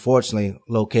was unfortunately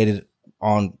located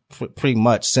on pretty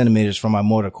much centimeters from my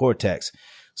motor cortex.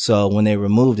 So when they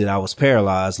removed it, I was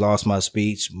paralyzed, lost my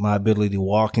speech, my ability to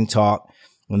walk and talk.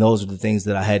 And those are the things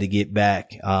that I had to get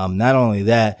back. Not only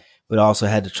that, but also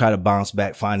had to try to bounce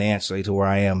back financially to where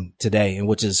I am today. And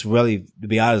which is really, to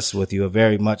be honest with you, a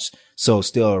very much so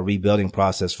still a rebuilding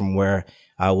process from where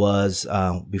I was,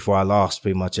 before I lost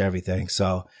pretty much everything.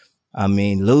 So, I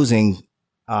mean, losing,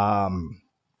 that's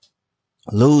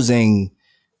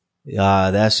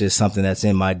just something that's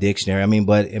in my dictionary.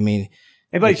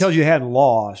 Anybody tells you they hadn't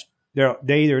lost, they're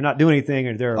either not doing anything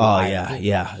or they're lying.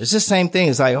 Yeah. It's the same thing.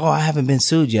 It's like, I haven't been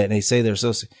sued yet. And they say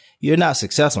you're not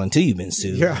successful until you've been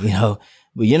sued,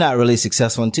 but you're not really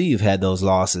successful until you've had those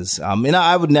losses.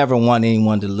 I would never want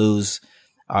anyone to lose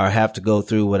or have to go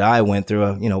through what I went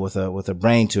through, with a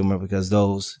brain tumor, because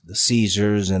the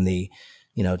seizures and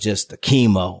just the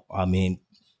chemo. A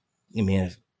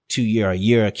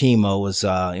year of chemo was,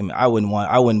 I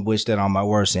wouldn't wish that on my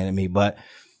worst enemy, but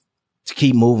to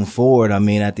keep moving forward.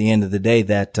 At the end of the day,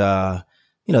 that,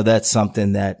 that's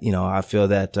something that, I feel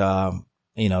that,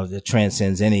 that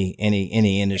transcends any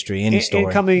industry, any story.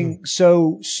 And coming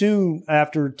so soon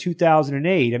after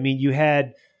 2008, you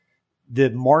had the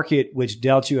market, which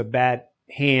dealt you a bad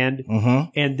hand. Mm-hmm.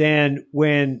 And then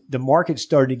when the market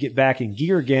started to get back in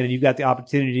gear again and you've got the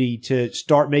opportunity to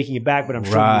start making it back, but I'm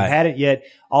sure you hadn't yet,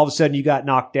 all of a sudden you got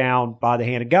knocked down by the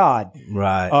hand of God.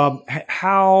 Right.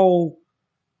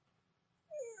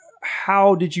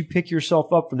 How did you pick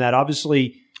yourself up from that?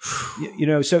 Obviously, and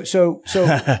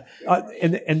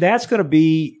that's going to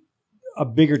be a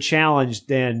bigger challenge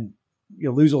than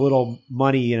lose a little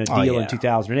money in a deal in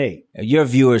 2008. Your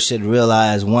viewers should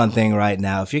realize one thing right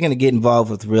now. If you're going to get involved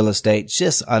with real estate,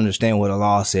 just understand what a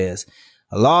loss is.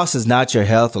 A loss is not your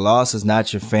health. A loss is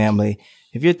not your family.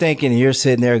 If you're thinking and you're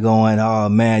sitting there going, oh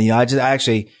man, I just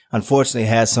actually unfortunately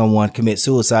had someone commit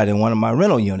suicide in one of my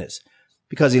rental units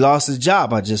because he lost his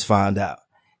job. I just found out.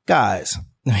 Guys,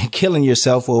 killing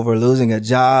yourself over losing a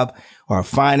job or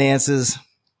finances,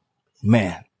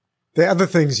 man. There are other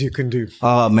things you can do.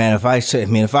 Oh man,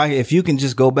 if you can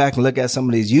just go back and look at some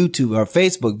of these YouTube or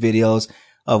Facebook videos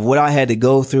of what I had to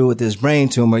go through with this brain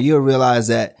tumor, you'll realize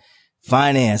that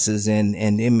finances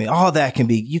and all that can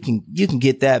be, you can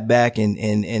get that back in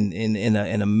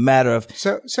a matter of.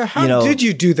 So how did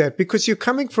you do that? Because you're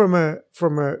coming from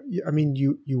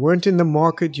you weren't in the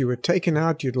market, you were taken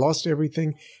out, you'd lost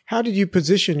everything. How did you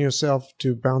position yourself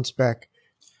to bounce back?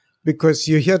 because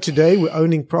you're here today. We're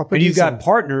owning properties. And you've got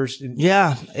partners.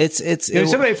 Yeah. If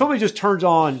somebody just turns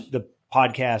on the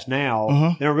podcast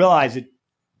now, they don't realize that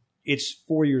it's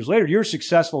 4 years later. You're a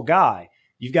successful guy.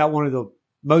 You've got one of the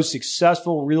most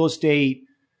successful real estate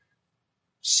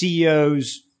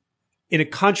CEOs in a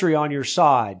country on your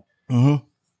side.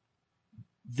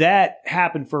 That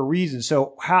happened for a reason.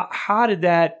 So how did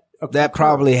that occur? That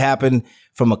probably happened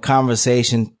from a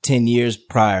conversation 10 years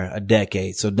prior, a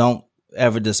decade. So don't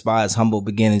ever despise humble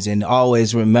beginnings, and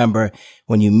always remember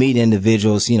when you meet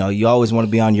individuals, you always want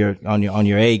to be on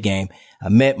your A game. I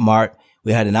met Mark.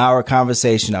 We had an hour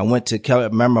conversation. I went to Keller.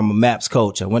 Remember, I'm a MAPS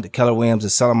coach. I went to Keller Williams to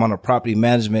sell them on a property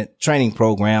management training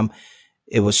program.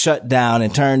 It was shut down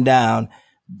and turned down,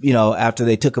 after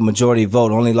they took a majority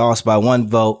vote, only lost by 1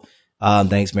 vote.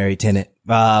 Thanks, Mary Tennant.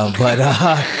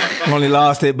 Only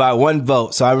lost it by 1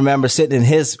 vote. So I remember sitting in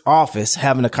his office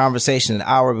having a conversation an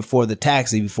hour before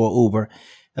before Uber.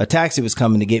 A taxi was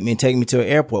coming to get me and take me to an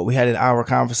airport. We had an hour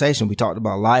conversation. We talked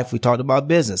about life. We talked about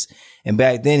business. And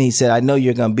back then he said, I know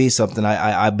you're going to be something.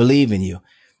 I believe in you.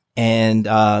 And,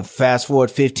 fast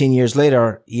forward 15 years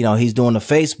later, he's doing a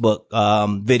Facebook,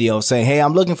 video saying, hey,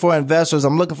 I'm looking for investors.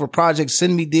 I'm looking for projects.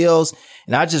 Send me deals.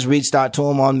 And I just reached out to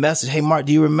him on message. Hey, Mark,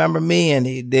 do you remember me?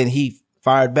 And then he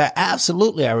fired back.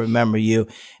 Absolutely. I remember you.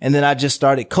 And then I just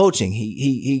started coaching.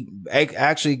 He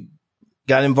actually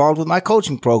got involved with my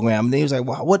coaching program. And then he was like,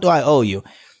 well, what do I owe you?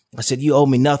 I said, you owe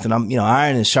me nothing. I'm,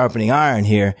 iron is sharpening iron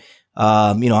here.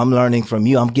 I'm learning from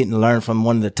you. I'm getting to learn from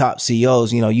one of the top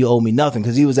CEOs. You owe me nothing,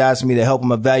 because he was asking me to help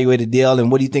him evaluate a deal.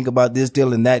 And what do you think about this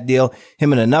deal and that deal?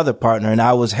 Him and another partner. And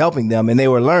I was helping them, and they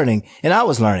were learning and I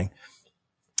was learning,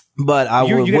 but I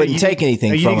wouldn't take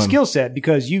anything from him. A unique skill set,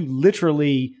 because you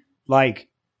literally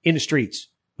in the streets,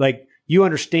 you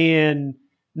understand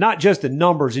not just the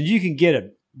numbers, and you can get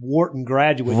a Wharton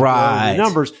graduate. Right. The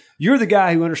numbers. You're the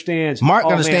guy who understands. Mark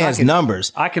understands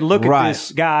numbers. I can look at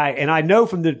this guy, and I know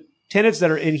from the tenants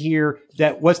that are in here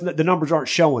that the numbers aren't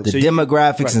showing. The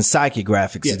demographics and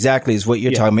psychographics exactly is what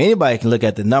you're talking about. Anybody can look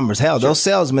at the numbers. Hell, those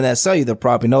salesmen that sell you the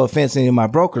property, no offense to any of my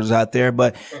brokers out there,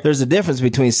 but there's a difference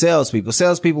between salespeople.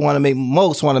 Salespeople want to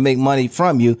make money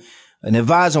from you. An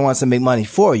advisor wants to make money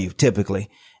for you, typically.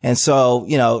 And so,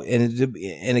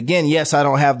 and again, yes, I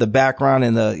don't have the background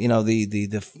and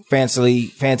the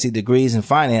fancy degrees in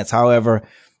finance. However,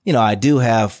 I do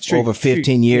have over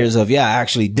 15 years of,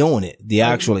 actually doing it, the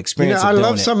actual experience of doing it. I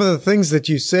love some of the things that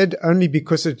you said, only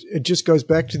because it just goes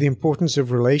back to the importance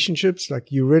of relationships.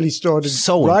 Like, you really started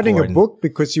writing a book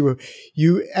because you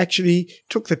actually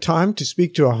took the time to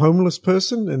speak to a homeless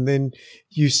person, and then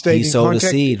you stayed in contact. You sowed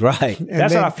a seed, right.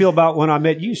 That's how I feel about when I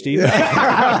met you, Steve.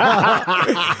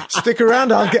 Stick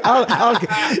around.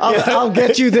 I'll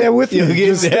get you there with you.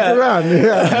 Just stick around.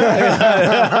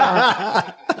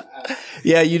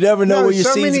 Yeah, you never know where your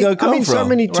seed's going to come from. So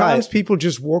many times people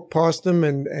just walk past them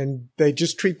and they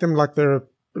just treat them like they're a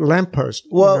lamppost.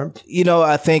 Well,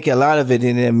 I think a lot of it,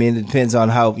 it depends on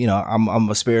how, I'm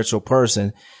a spiritual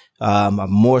person.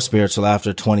 I'm more spiritual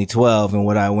after 2012 and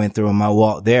what I went through in my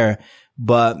walk there.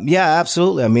 But yeah,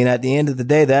 absolutely. At the end of the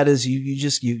day, that is,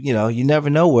 you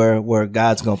never know where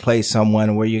God's going to place someone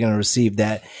and where you're going to receive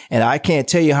that. And I can't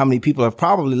tell you how many people are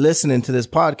probably listening to this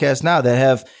podcast now that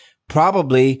have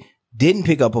probably didn't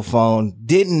pick up a phone,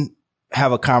 didn't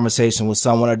have a conversation with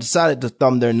someone, or decided to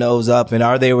thumb their nose up, and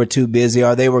or they were too busy,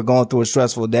 or they were going through a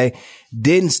stressful day,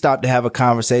 didn't stop to have a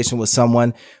conversation with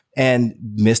someone, and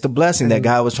missed a blessing that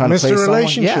God was trying to place someone.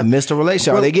 Yeah, missed a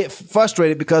relationship. Or they get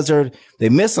frustrated because they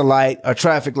miss a light, a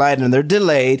traffic light, and they're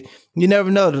delayed. You never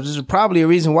know. There's probably a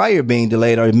reason why you're being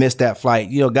delayed or you missed that flight.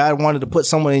 God wanted to put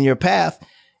someone in your path.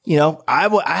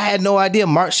 I had no idea.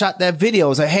 Mark shot that video. I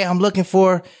was like, hey, I'm looking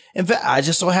for, I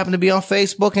just so happened to be on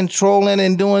Facebook and trolling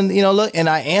and doing, and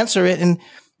I answer it, and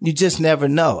you just never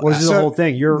know. Well, this is the whole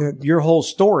thing. Your whole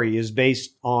story is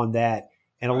based on that.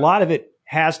 And a lot of it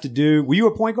has to do, were you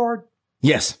a point guard?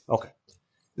 Yes. Okay.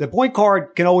 The point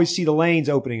guard can always see the lanes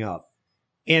opening up.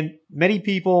 And many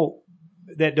people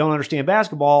that don't understand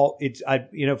basketball,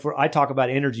 I talk about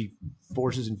energy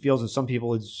forces and fields, and some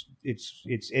people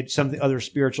it's something other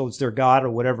spiritual, it's their God or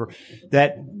whatever,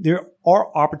 that there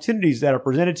are opportunities that are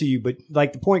presented to you, but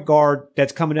like the point guard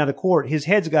that's coming down the court, his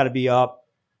head's got to be up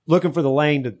looking for the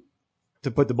lane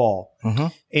to put the ball. Mm-hmm.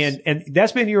 And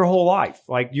that's been your whole life.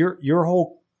 Like your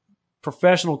whole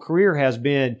professional career has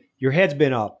been, your head's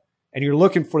been up and you're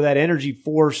looking for that energy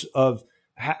force of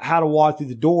how to walk through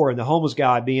the door, and the homeless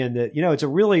guy being that, it's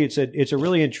a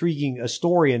really intriguing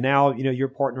story. And now, you're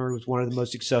partnered with one of the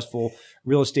most successful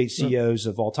real estate CEOs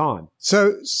of all time.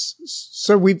 So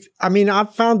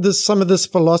I've found some of this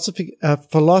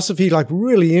philosophy like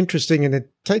really interesting, and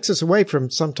it takes us away from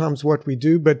sometimes what we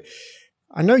do. But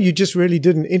I know you just really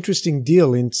did an interesting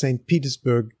deal in St.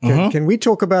 Petersburg. Can we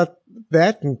talk about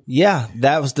that? Yeah,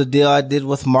 that was the deal I did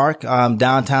with Mark,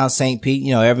 downtown St. Pete.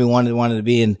 Everyone wanted to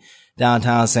be in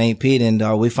downtown St. Pete,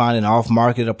 and we found an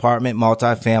off-market apartment,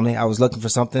 multifamily. I was looking for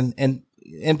something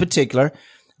in particular,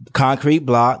 concrete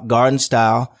block, garden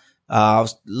style. I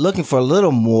was looking for a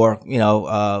little more,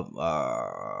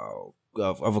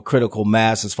 of a critical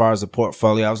mass as far as the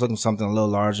portfolio. I was looking for something a little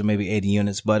larger, maybe 80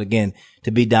 units. But again,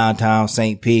 to be downtown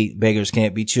St. Pete, beggars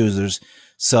can't be choosers.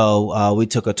 So we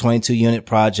took a 22 unit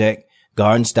project,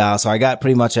 garden style. So I got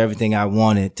pretty much everything I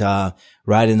wanted,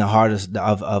 right in the heart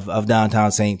of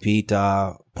downtown St. Pete,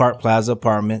 Park Plaza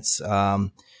Apartments,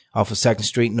 off of 2nd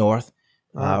Street North.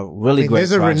 Really great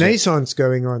there's a project. renaissance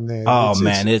going on there.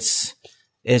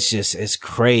 It's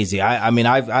crazy.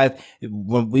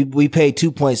 When we paid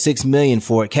 $2.6 million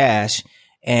for it cash,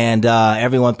 and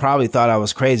everyone probably thought I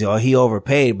was crazy. Oh, he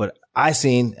overpaid. But I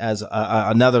seen, as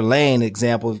another lane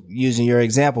example, using your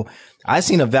example, I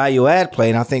seen a value add play,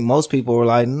 and I think most people were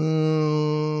like,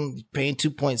 paying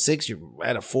 2.6, you're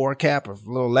at a 4 cap or a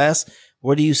little less.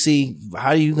 Where do you see,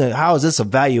 how is this a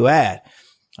value add?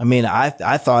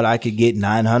 I thought I could get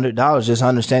 $900 just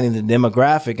understanding the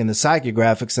demographic and the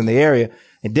psychographics in the area.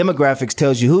 And demographics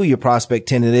tells you who your prospect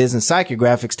tenant is, and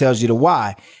psychographics tells you the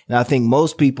why. And I think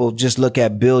most people just look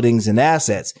at buildings and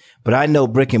assets, but I know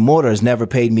brick and mortar has never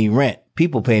paid me rent.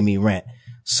 People pay me rent.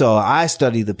 So I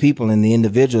study the people and the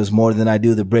individuals more than I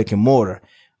do the brick and mortar.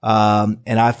 And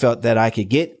I felt that I could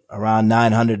get around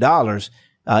 $900,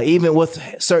 even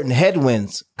with certain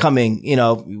headwinds coming,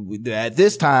 at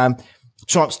this time,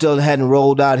 Trump still hadn't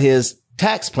rolled out his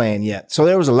tax plan yet. So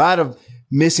there was a lot of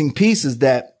missing pieces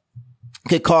that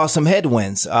could cause some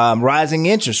headwinds, rising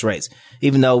interest rates,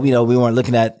 even though, we weren't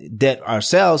looking at debt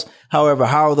ourselves. However,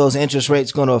 how are those interest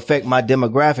rates going to affect my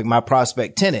demographic, my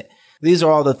prospect tenant? These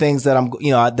are all the things that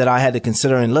that I had to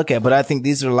consider and look at. But I think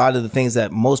these are a lot of the things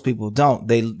that most people don't.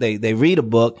 They read a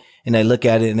book and they look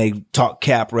at it and they talk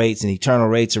cap rates and eternal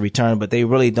rates of return, but they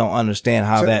really don't understand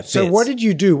how that fits. So what did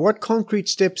you do? What concrete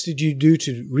steps did you do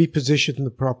to reposition the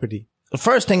property? The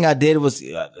first thing I did was,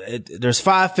 there's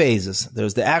 5 phases.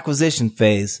 There's the acquisition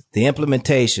phase, the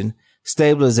implementation,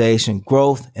 stabilization,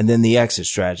 growth, and then the exit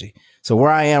strategy. So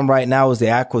where I am right now is the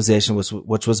acquisition,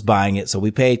 which was buying it. So we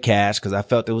paid cash because I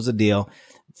felt it was a deal.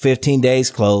 15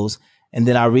 days close. And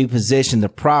then I repositioned the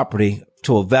property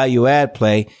to a value add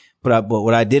play. But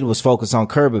what I did was focus on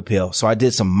curb appeal. So I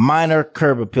did some minor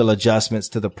curb appeal adjustments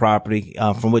to the property,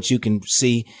 from which you can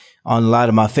see on a lot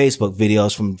of my Facebook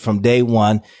videos from day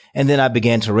one. And then I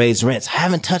began to raise rents. I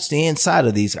haven't touched the inside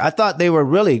of these. I thought they were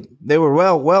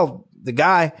well, the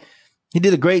guy, he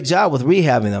did a great job with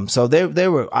rehabbing them. So they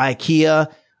were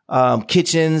IKEA,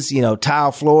 kitchens,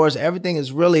 tile floors. Everything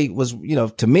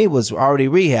to me was already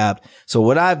rehabbed. So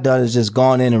what I've done is just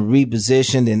gone in and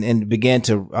repositioned and began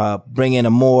to, bring in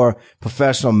a more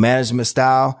professional management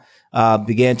style,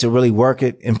 began to really work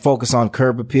it and focus on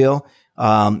curb appeal.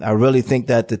 I really think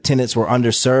that the tenants were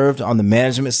underserved on the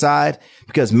management side,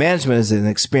 because management is an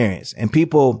experience, and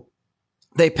people,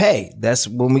 they pay. That's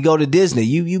when we go to Disney,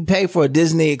 you pay for a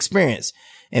Disney experience,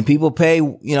 and people pay,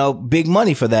 big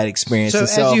money for that experience. So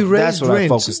as you raised that's what I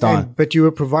focused on. But you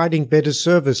were providing better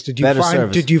service. Did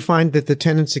you find that the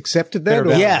tenants accepted that?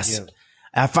 Yes. Yeah.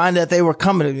 I find that they were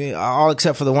coming to me, all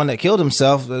except for the one that killed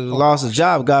himself, lost his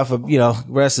job, God for,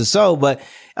 rest his soul. But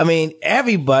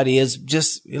everybody is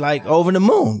just like over the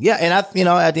moon. Yeah. And at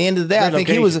the end of the day, I think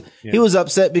he was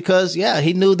upset because,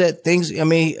 he knew that things,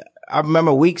 I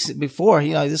remember weeks before,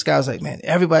 this guy was like, man,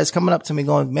 everybody's coming up to me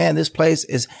going, man, this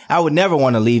place I would never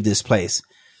want to leave this place.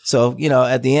 So,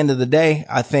 at the end of the day,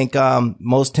 I think,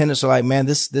 most tenants are like, man,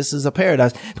 this is a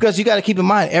paradise, because you got to keep in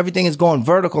mind, everything is going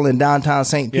vertical in downtown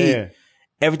St. Pete. Yeah.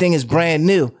 Everything is brand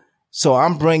new. So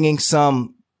I'm bringing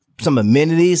some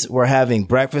amenities. We're having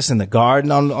breakfast in the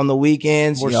garden on the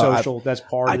weekends. More social. That's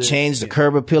part of it. I changed the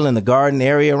curb appeal in the garden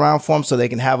area around for them so they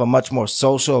can have a much more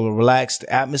social, relaxed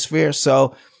atmosphere.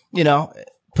 So,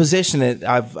 position it,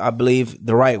 I believe,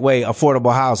 the right way,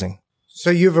 affordable housing. So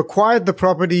you've acquired the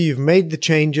property, you've made the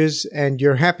changes, and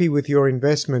you're happy with your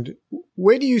investment.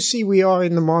 Where do you see we are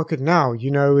in the market now?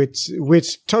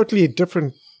 It's totally a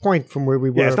different point from where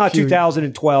we were. Yeah, it's not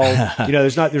 2012.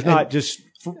 There's not just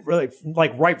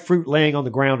like ripe fruit laying on the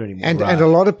ground anymore. And a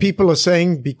lot of people are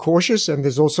saying be cautious, and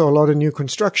there's also a lot of new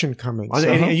construction coming.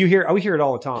 And we hear it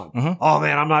all the time. Oh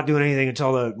man, I'm not doing anything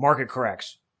until the market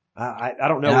corrects. I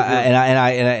don't know. And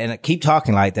I keep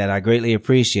talking like that. I greatly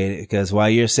appreciate it, because while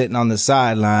you're sitting on the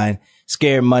sideline,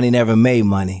 scared money never made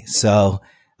money. So,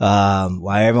 while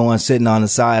everyone's sitting on the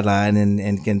sideline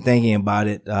and thinking about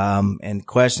it, and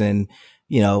questioning,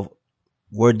 I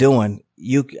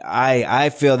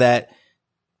feel that,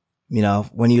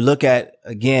 when you look at,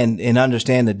 again, and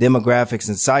understand the demographics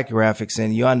and psychographics,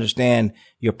 and you understand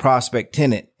your prospect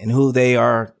tenant and who they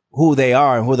are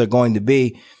and who they're going to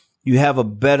be, you have a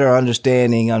better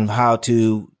understanding on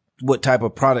what type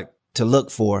of product to look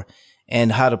for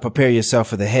and how to prepare yourself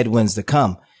for the headwinds to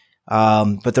come.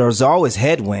 But there's always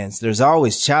headwinds. There's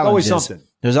always challenges.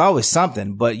 There's always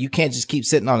something, but you can't just keep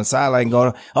sitting on the sideline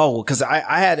going, cause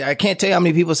I can't tell you how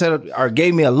many people said or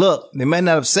gave me a look. They may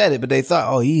not have said it, but they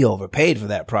thought, he overpaid for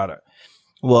that product.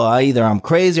 Well, either I'm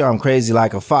crazy or I'm crazy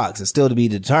like a fox. It's still to be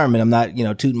determined. I'm not,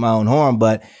 tooting my own horn,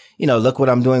 but look what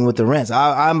I'm doing with the rents.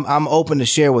 I'm open to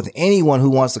share with anyone who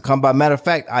wants to come by. Matter of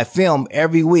fact, I film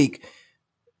every week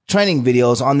training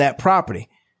videos on that property.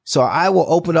 So I will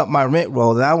open up my rent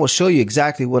roll and I will show you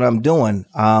exactly what I'm doing.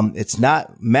 It's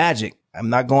not magic. I'm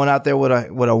not going out there with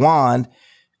a wand.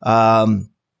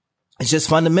 It's just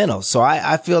fundamentals. So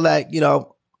I feel like,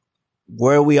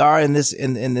 where we are in this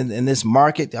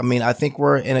market, I think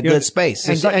we're in a good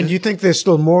space. And you think there's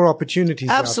still more opportunities?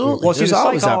 Absolutely. Well, there's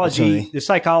always opportunity. The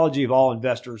psychology of all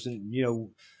investors, and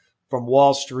from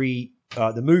Wall Street,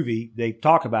 the movie, they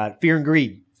talk about it, fear and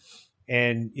greed.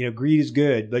 And, greed is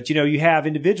good, but you have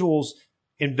investors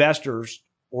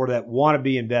or that want to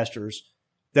be investors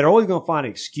that are always going to find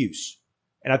an excuse.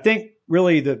 And I think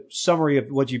really the summary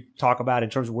of what you talk about in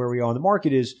terms of where we are in the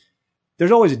market is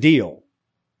there's always a deal.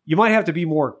 You might have to be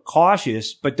more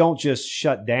cautious, but don't just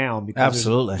shut down, because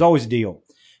absolutely there's always a deal.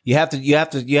 You have to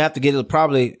get it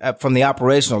probably from the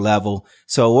operational level.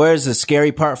 So where's the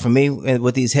scary part for me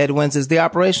with these headwinds is the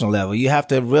operational level. You have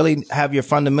to really have your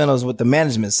fundamentals with the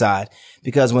management side,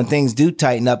 because when things do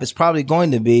tighten up, it's probably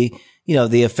going to be,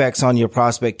 the effects on your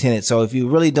prospect tenant. So if you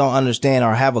really don't understand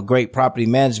or have a great property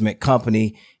management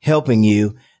company helping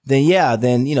you, then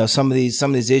some of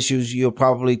these issues you'll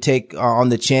probably take on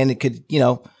the chin. It could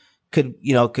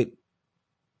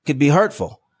be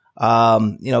hurtful.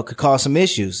 Could cause some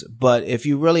issues. But if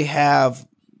you really have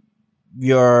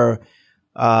your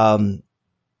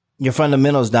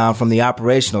fundamentals down from the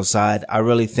operational side, I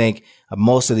really think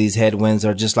most of these headwinds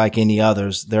are just like any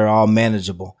others. They're all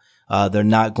manageable. We're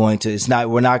not going to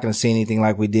see anything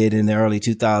like we did in the early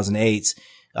 2008s.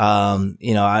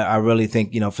 I really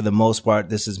think, for the most part,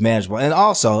 this is manageable. And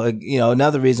also,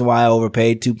 another reason why I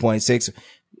overpaid 2.6,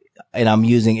 and I'm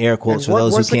using air quotes for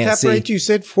those who can't see. What's the cap rate you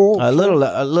said? 4? A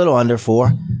little under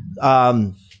 4,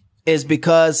 is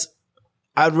because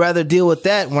I'd rather deal with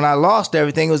that. When I lost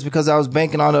everything, it was because I was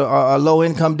banking on a low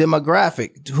income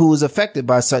demographic who was affected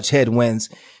by such headwinds.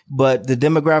 But the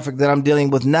demographic that I'm dealing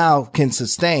with now can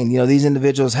sustain. These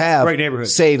individuals have great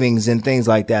neighborhoods, savings and things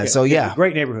like that. So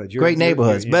great neighborhoods,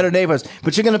 better neighborhoods.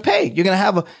 But you're going to pay. You're going to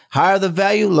have a higher the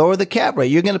value, lower the cap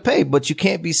rate. You're going to pay, but you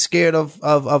can't be scared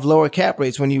of lower cap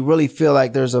rates when you really feel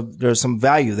like there's some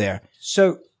value there.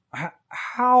 So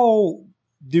how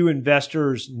do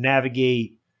investors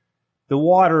navigate? The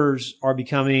waters are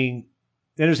becoming,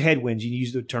 then there's headwinds. You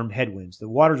use the term headwinds. The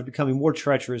waters are becoming more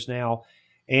treacherous now.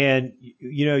 And,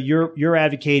 you're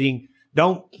advocating,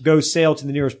 don't go sail to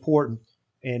the nearest port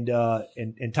and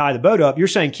tie the boat up. You're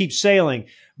saying keep sailing,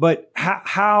 but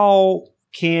how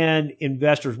can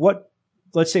investors,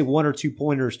 let's say 1 or 2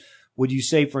 pointers would you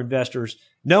say for investors,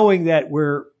 knowing that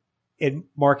we're at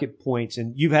market points,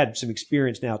 and you've had some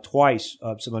experience now twice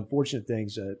of some unfortunate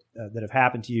things that have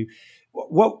happened to you.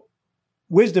 What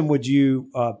wisdom would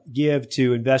you give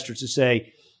to investors to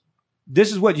say,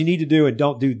 this is what you need to do and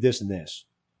don't do this and this,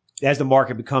 as the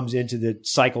market becomes into the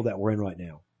cycle that we're in right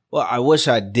now? Well, I wish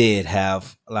I did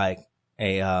have like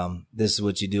this is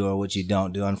what you do or what you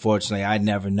don't do. Unfortunately, I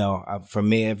never know. For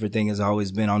me, everything has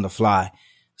always been on the fly.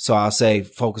 So I'll say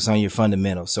focus on your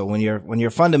fundamentals. So when you're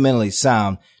fundamentally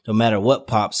sound, no matter what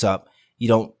pops up, you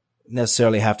don't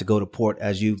necessarily have to go to port,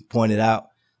 as you pointed out,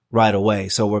 right away.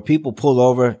 So where people pull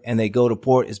over and they go to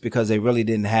port is because they really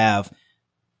didn't have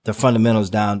the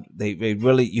fundamentals down.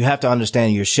 You have to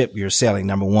understand your ship you're sailing,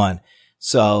 number one.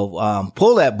 So,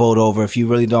 pull that boat over if you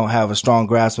really don't have a strong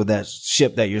grasp of that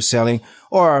ship that you're sailing,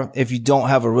 or if you don't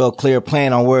have a real clear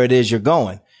plan on where it is you're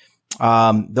going.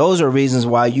 Those are reasons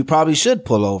why you probably should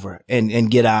pull over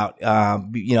and get out,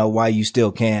 while you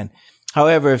still can.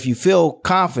 However, if you feel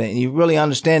confident and you really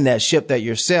understand that ship that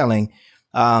you're sailing,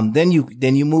 then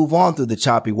you move on through the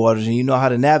choppy waters and you know how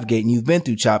to navigate, and you've been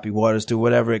through choppy waters through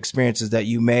whatever experiences that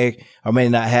you may or may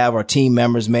not have, or team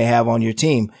members may have on your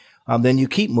team. Then you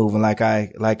keep moving like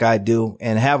I do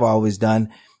and have always done,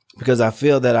 because I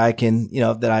feel that I can,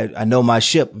 that I know my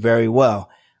ship very well.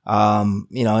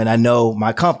 And I know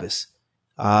my compass.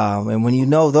 And when you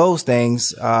know those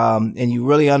things, and you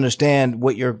really understand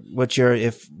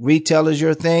if retail is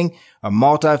your thing, or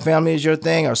multifamily is your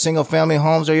thing, or single family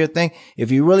homes are your thing,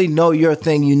 if you really know your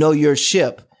thing, you know your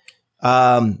ship,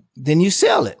 then you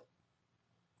sell it.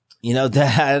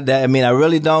 I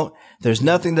really don't, there's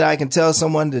nothing that I can tell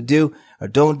someone to do or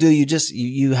don't do.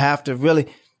 You have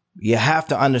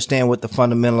to understand what the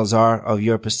fundamentals are of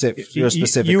your specific you craft.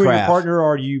 And your partner,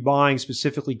 are you buying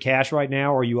specifically cash right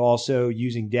now, or are you also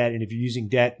using debt? And if you're using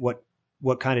debt, what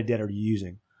kind of debt are you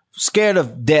using? Scared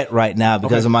of debt right now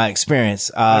because of my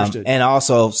experience, and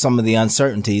also some of the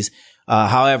uncertainties.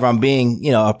 However, I'm being,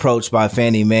 approached by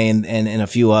Fannie Mae and a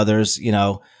few others,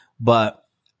 but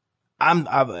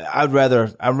I'd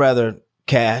rather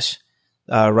cash,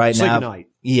 right Sleep now. at night.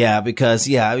 Yeah, because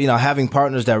having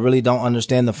partners that really don't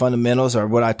understand the fundamentals or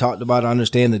what I talked about,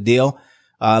 understand the deal,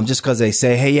 just because they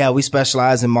say, hey, yeah, we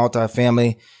specialize in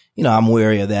multifamily, I'm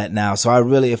wary of that now. So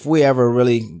if we ever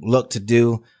really look to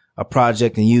do a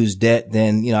project and use debt,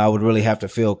 then, I would really have to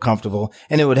feel comfortable,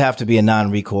 and it would have to be a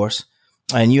non-recourse.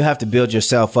 And you have to build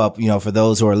yourself up, for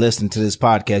those who are listening to this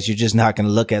podcast. You're just not going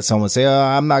to look at someone and say, oh,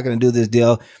 I'm not going to do this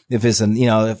deal if it's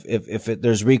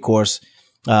there's recourse.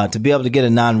 To be able to get a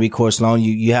non-recourse loan,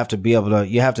 you have to be a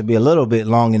little bit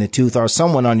long in the tooth, or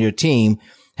someone on your team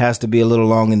has to be a little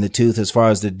long in the tooth as far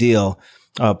as the deal,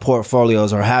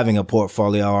 portfolios, or having a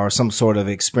portfolio or some sort of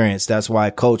experience. That's why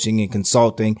coaching and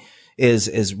consulting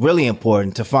is really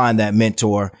important, to find that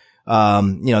mentor,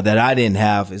 that I didn't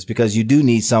have, is because you do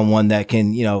need someone that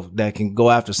can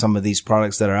go after some of these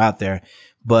products that are out there.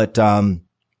 But,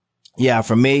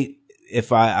 for me,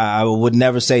 if I would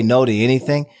never say no to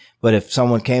anything. But if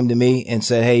someone came to me and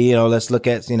said, hey, let's look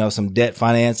at, some debt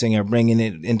financing or bringing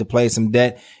it into play, some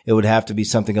debt, it would have to be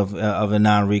something of a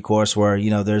non-recourse where,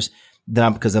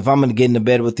 because if I'm going to get into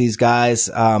bed with these guys,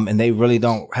 and they really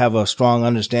don't have a strong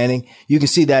understanding, you can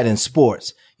see that in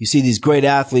sports. You see these great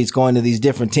athletes going to these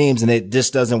different teams, and it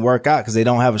just doesn't work out because they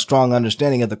don't have a strong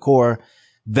understanding of the core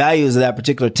values of that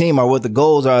particular team, or what the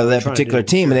goals are of that particular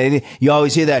team. Sure. And you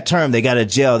always hear that term, they got to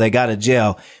gel.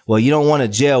 Well, you don't want to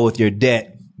gel with your debt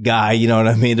guy, you know what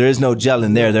I mean? There is no gel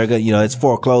in there. They're gonna, it's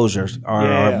foreclosures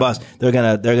or bust. They're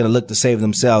gonna look to save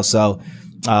themselves. So,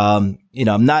 I'm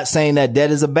not saying that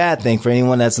debt is a bad thing for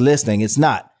anyone that's listening. It's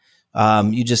not.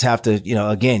 You just have to,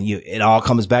 again, it all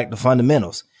comes back to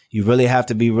fundamentals. You really have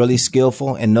to be really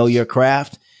skillful and know your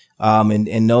craft,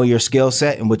 and know your skill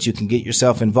set and what you can get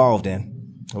yourself involved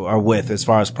in or with as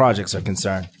far as projects are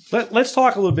concerned. Let's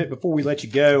talk a little bit before we let you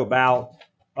go about,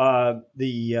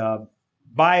 the,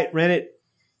 buy it, rent it,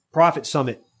 Profit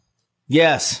Summit.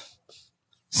 Yes.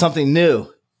 Something new.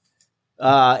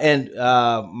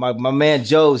 My man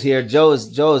Joe's here. Joe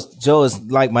is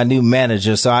like my new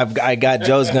manager. So I got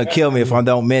Joe's going to kill me if I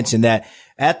don't mention that.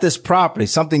 At this property,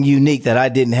 something unique that I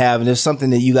didn't have, and there's something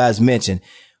that you guys mentioned.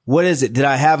 What is it? Did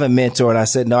I have a mentor? And I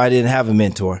said, no, I didn't have a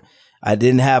mentor. I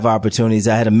didn't have opportunities.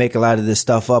 I had to make a lot of this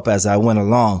stuff up as I went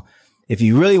along. If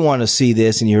you really want to see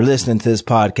this and you're listening to this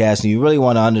podcast and you really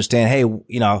want to understand, hey,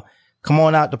 come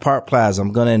on out to Park Plaza.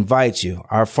 I'm going to invite you.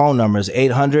 Our phone number is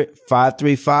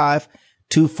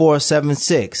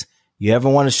 800-535-2476. You ever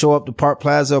want to show up to Park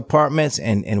Plaza Apartments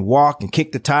and walk and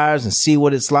kick the tires and see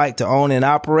what it's like to own and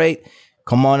operate?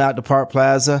 Come on out to Park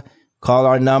Plaza. Call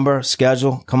our number,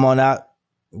 schedule. Come on out.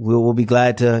 We'll be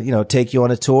glad to, take you on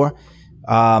a tour.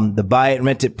 The Buy It,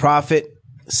 Rent It, Profit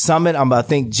Summit. I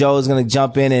think Joe is going to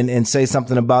jump in and say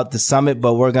something about the summit,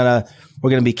 but we're going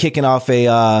to be kicking off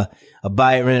a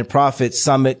Buy It, Rent It, Profit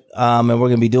Summit. And we're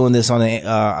going to be doing this on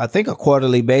I think a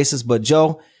quarterly basis. But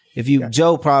Joe,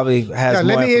 Joe probably has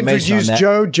more information on that. Let me introduce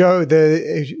Joe,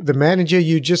 the manager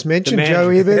you just mentioned, Joe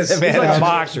Evers. He's like a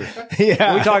boxer.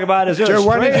 Yeah. We talk about it as Joe,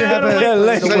 why did you have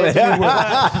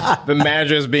The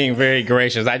manager is being very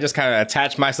gracious. I just kind of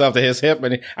attach myself to his hip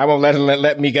and I won't let him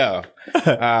let me go.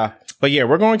 But yeah,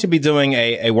 we're going to be doing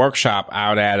a workshop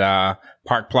out at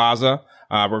Park Plaza.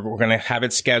 We're going to have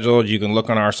it scheduled. You can look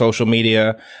on our social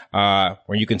media,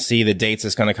 where you can see the dates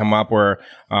that's going to come up, where,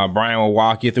 Bryan will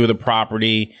walk you through the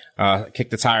property, kick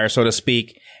the tire, so to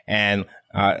speak. And,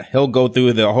 he'll go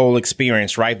through the whole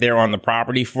experience right there on the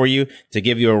property for you to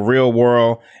give you a real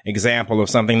world example of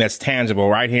something that's tangible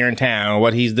right here in town,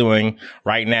 what he's doing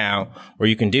right now, where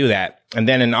you can do that. And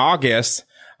then in August,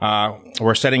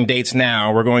 we're setting dates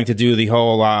now. We're going to do the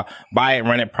whole Buy It,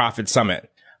 Rent It, Profit Summit,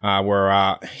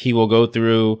 where he will go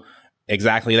through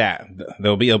exactly that.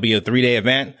 It'll be a 3-day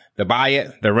event: the buy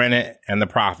it, the rent it, and the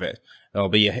profit. There'll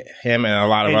be him and a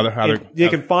lot of other. They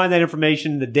can find that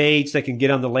information, the dates. They can get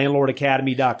on the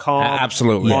landlordacademy.com.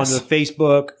 Absolutely. On the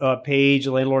Facebook page,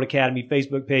 the Landlord Academy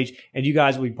Facebook page. And you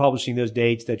guys will be publishing those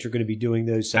dates that you're going to be doing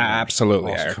those seminars.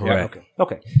 Absolutely. Awesome. Correct. Yeah,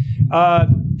 okay.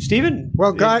 Stephen?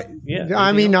 Well, Guy,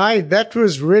 that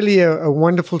was really a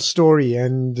wonderful story.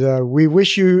 And we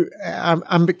wish you,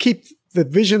 keep the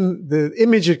vision, the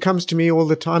image that comes to me all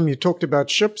the time. You talked about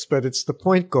ships, but it's the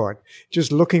point guard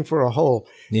just looking for a hole.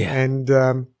 Yeah.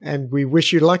 And we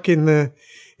wish you luck in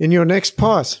your next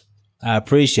pass. I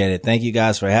appreciate it. Thank you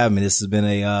guys for having me. This has been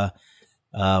a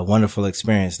wonderful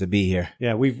experience to be here.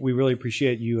 Yeah, we really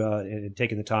appreciate you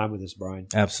taking the time with us, Bryan.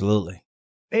 Absolutely.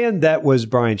 And that was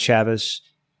Bryan Chavis,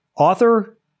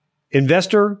 author,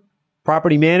 investor,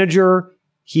 property manager.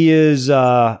 He is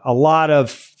a lot of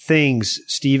things,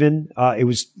 Stephen. It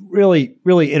was really,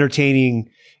 really entertaining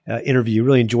interview.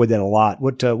 Really enjoyed that a lot.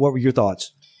 What were your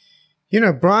thoughts?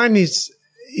 Bryan is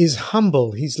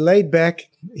humble. He's laid back.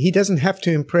 He doesn't have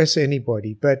to impress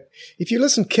anybody. But if you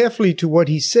listen carefully to what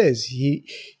he says,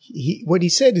 what he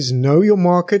said is know your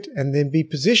market and then be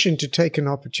positioned to take an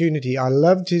opportunity. I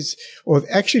loved it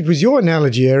was your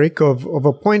analogy, Eric, of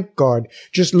a point guard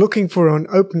just looking for an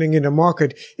opening in a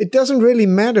market. It doesn't really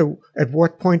matter at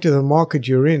what point of the market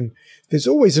you're in. There's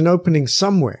always an opening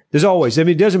somewhere. There's always. I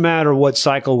mean, it doesn't matter what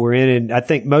cycle we're in. And I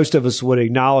think most of us would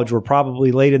acknowledge we're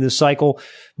probably late in this cycle,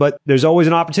 but there's always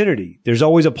an opportunity. There's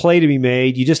always a play to be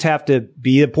made. You just have to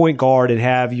be a point guard and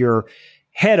have your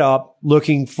head up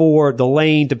looking for the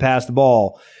lane to pass the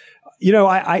ball.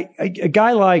 A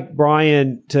guy like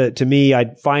Bryan, to me,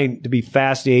 I find to be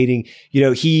fascinating.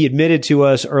 He admitted to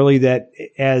us early that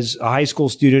as a high school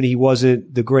student, he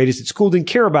wasn't the greatest at school, didn't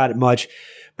care about it much,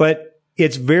 but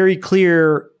it's very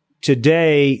clear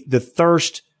today the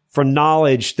thirst for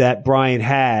knowledge that Bryan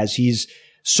has. He's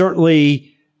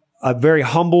certainly a very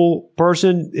humble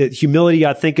person. Humility,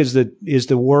 I think, is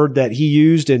the word that he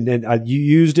used, and you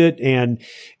used it, and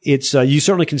it's you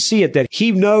certainly can see it that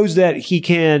he knows that he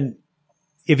can,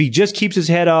 if he just keeps his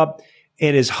head up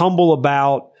and is humble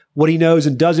about what he knows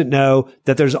and doesn't know,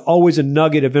 that there's always a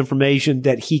nugget of information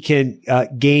that he can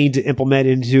gain to implement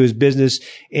into his business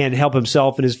and help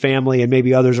himself and his family and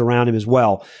maybe others around him as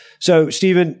well. So,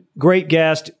 Stephen, great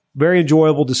guest, very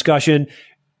enjoyable discussion.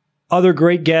 Other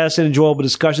great guests and enjoyable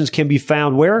discussions can be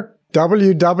found where?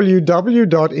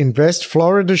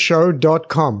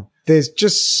 www.investfloridashow.com. There's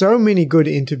just so many good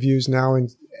interviews now, and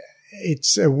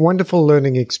it's a wonderful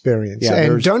learning experience. Yeah,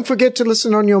 and don't forget to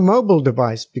listen on your mobile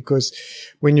device, because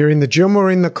when you're in the gym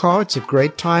or in the car, it's a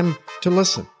great time to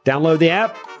listen. Download the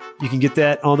app. You can get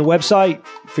that on the website.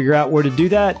 Figure out where to do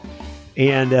that.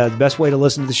 And the best way to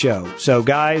listen to the show. So,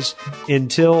 guys,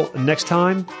 until next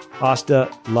time,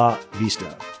 hasta la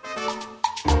vista.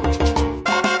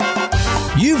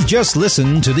 You've just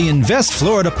listened to the Invest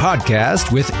Florida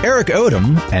podcast with Eric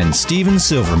Odom and Stephen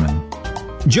Silverman.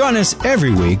 Join us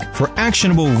every week for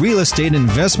actionable real estate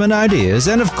investment ideas,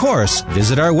 and of course,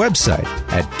 visit our website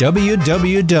at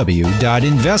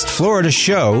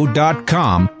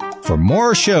www.investfloridashow.com for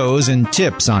more shows and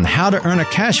tips on how to earn a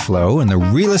cash flow in the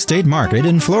real estate market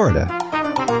in Florida.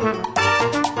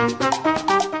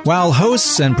 While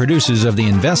hosts and producers of the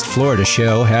Invest Florida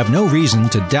show have no reason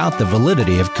to doubt the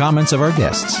validity of comments of our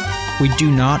guests, we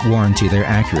do not warranty their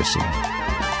accuracy.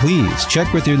 Please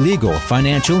check with your legal,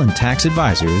 financial, and tax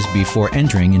advisors before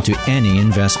entering into any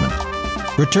investment.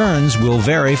 Returns will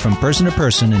vary from person to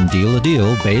person and deal to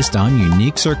deal based on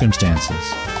unique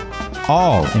circumstances.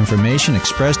 All information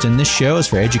expressed in this show is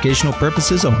for educational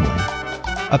purposes only.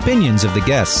 Opinions of the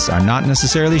guests are not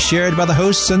necessarily shared by the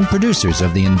hosts and producers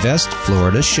of the Invest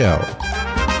Florida show.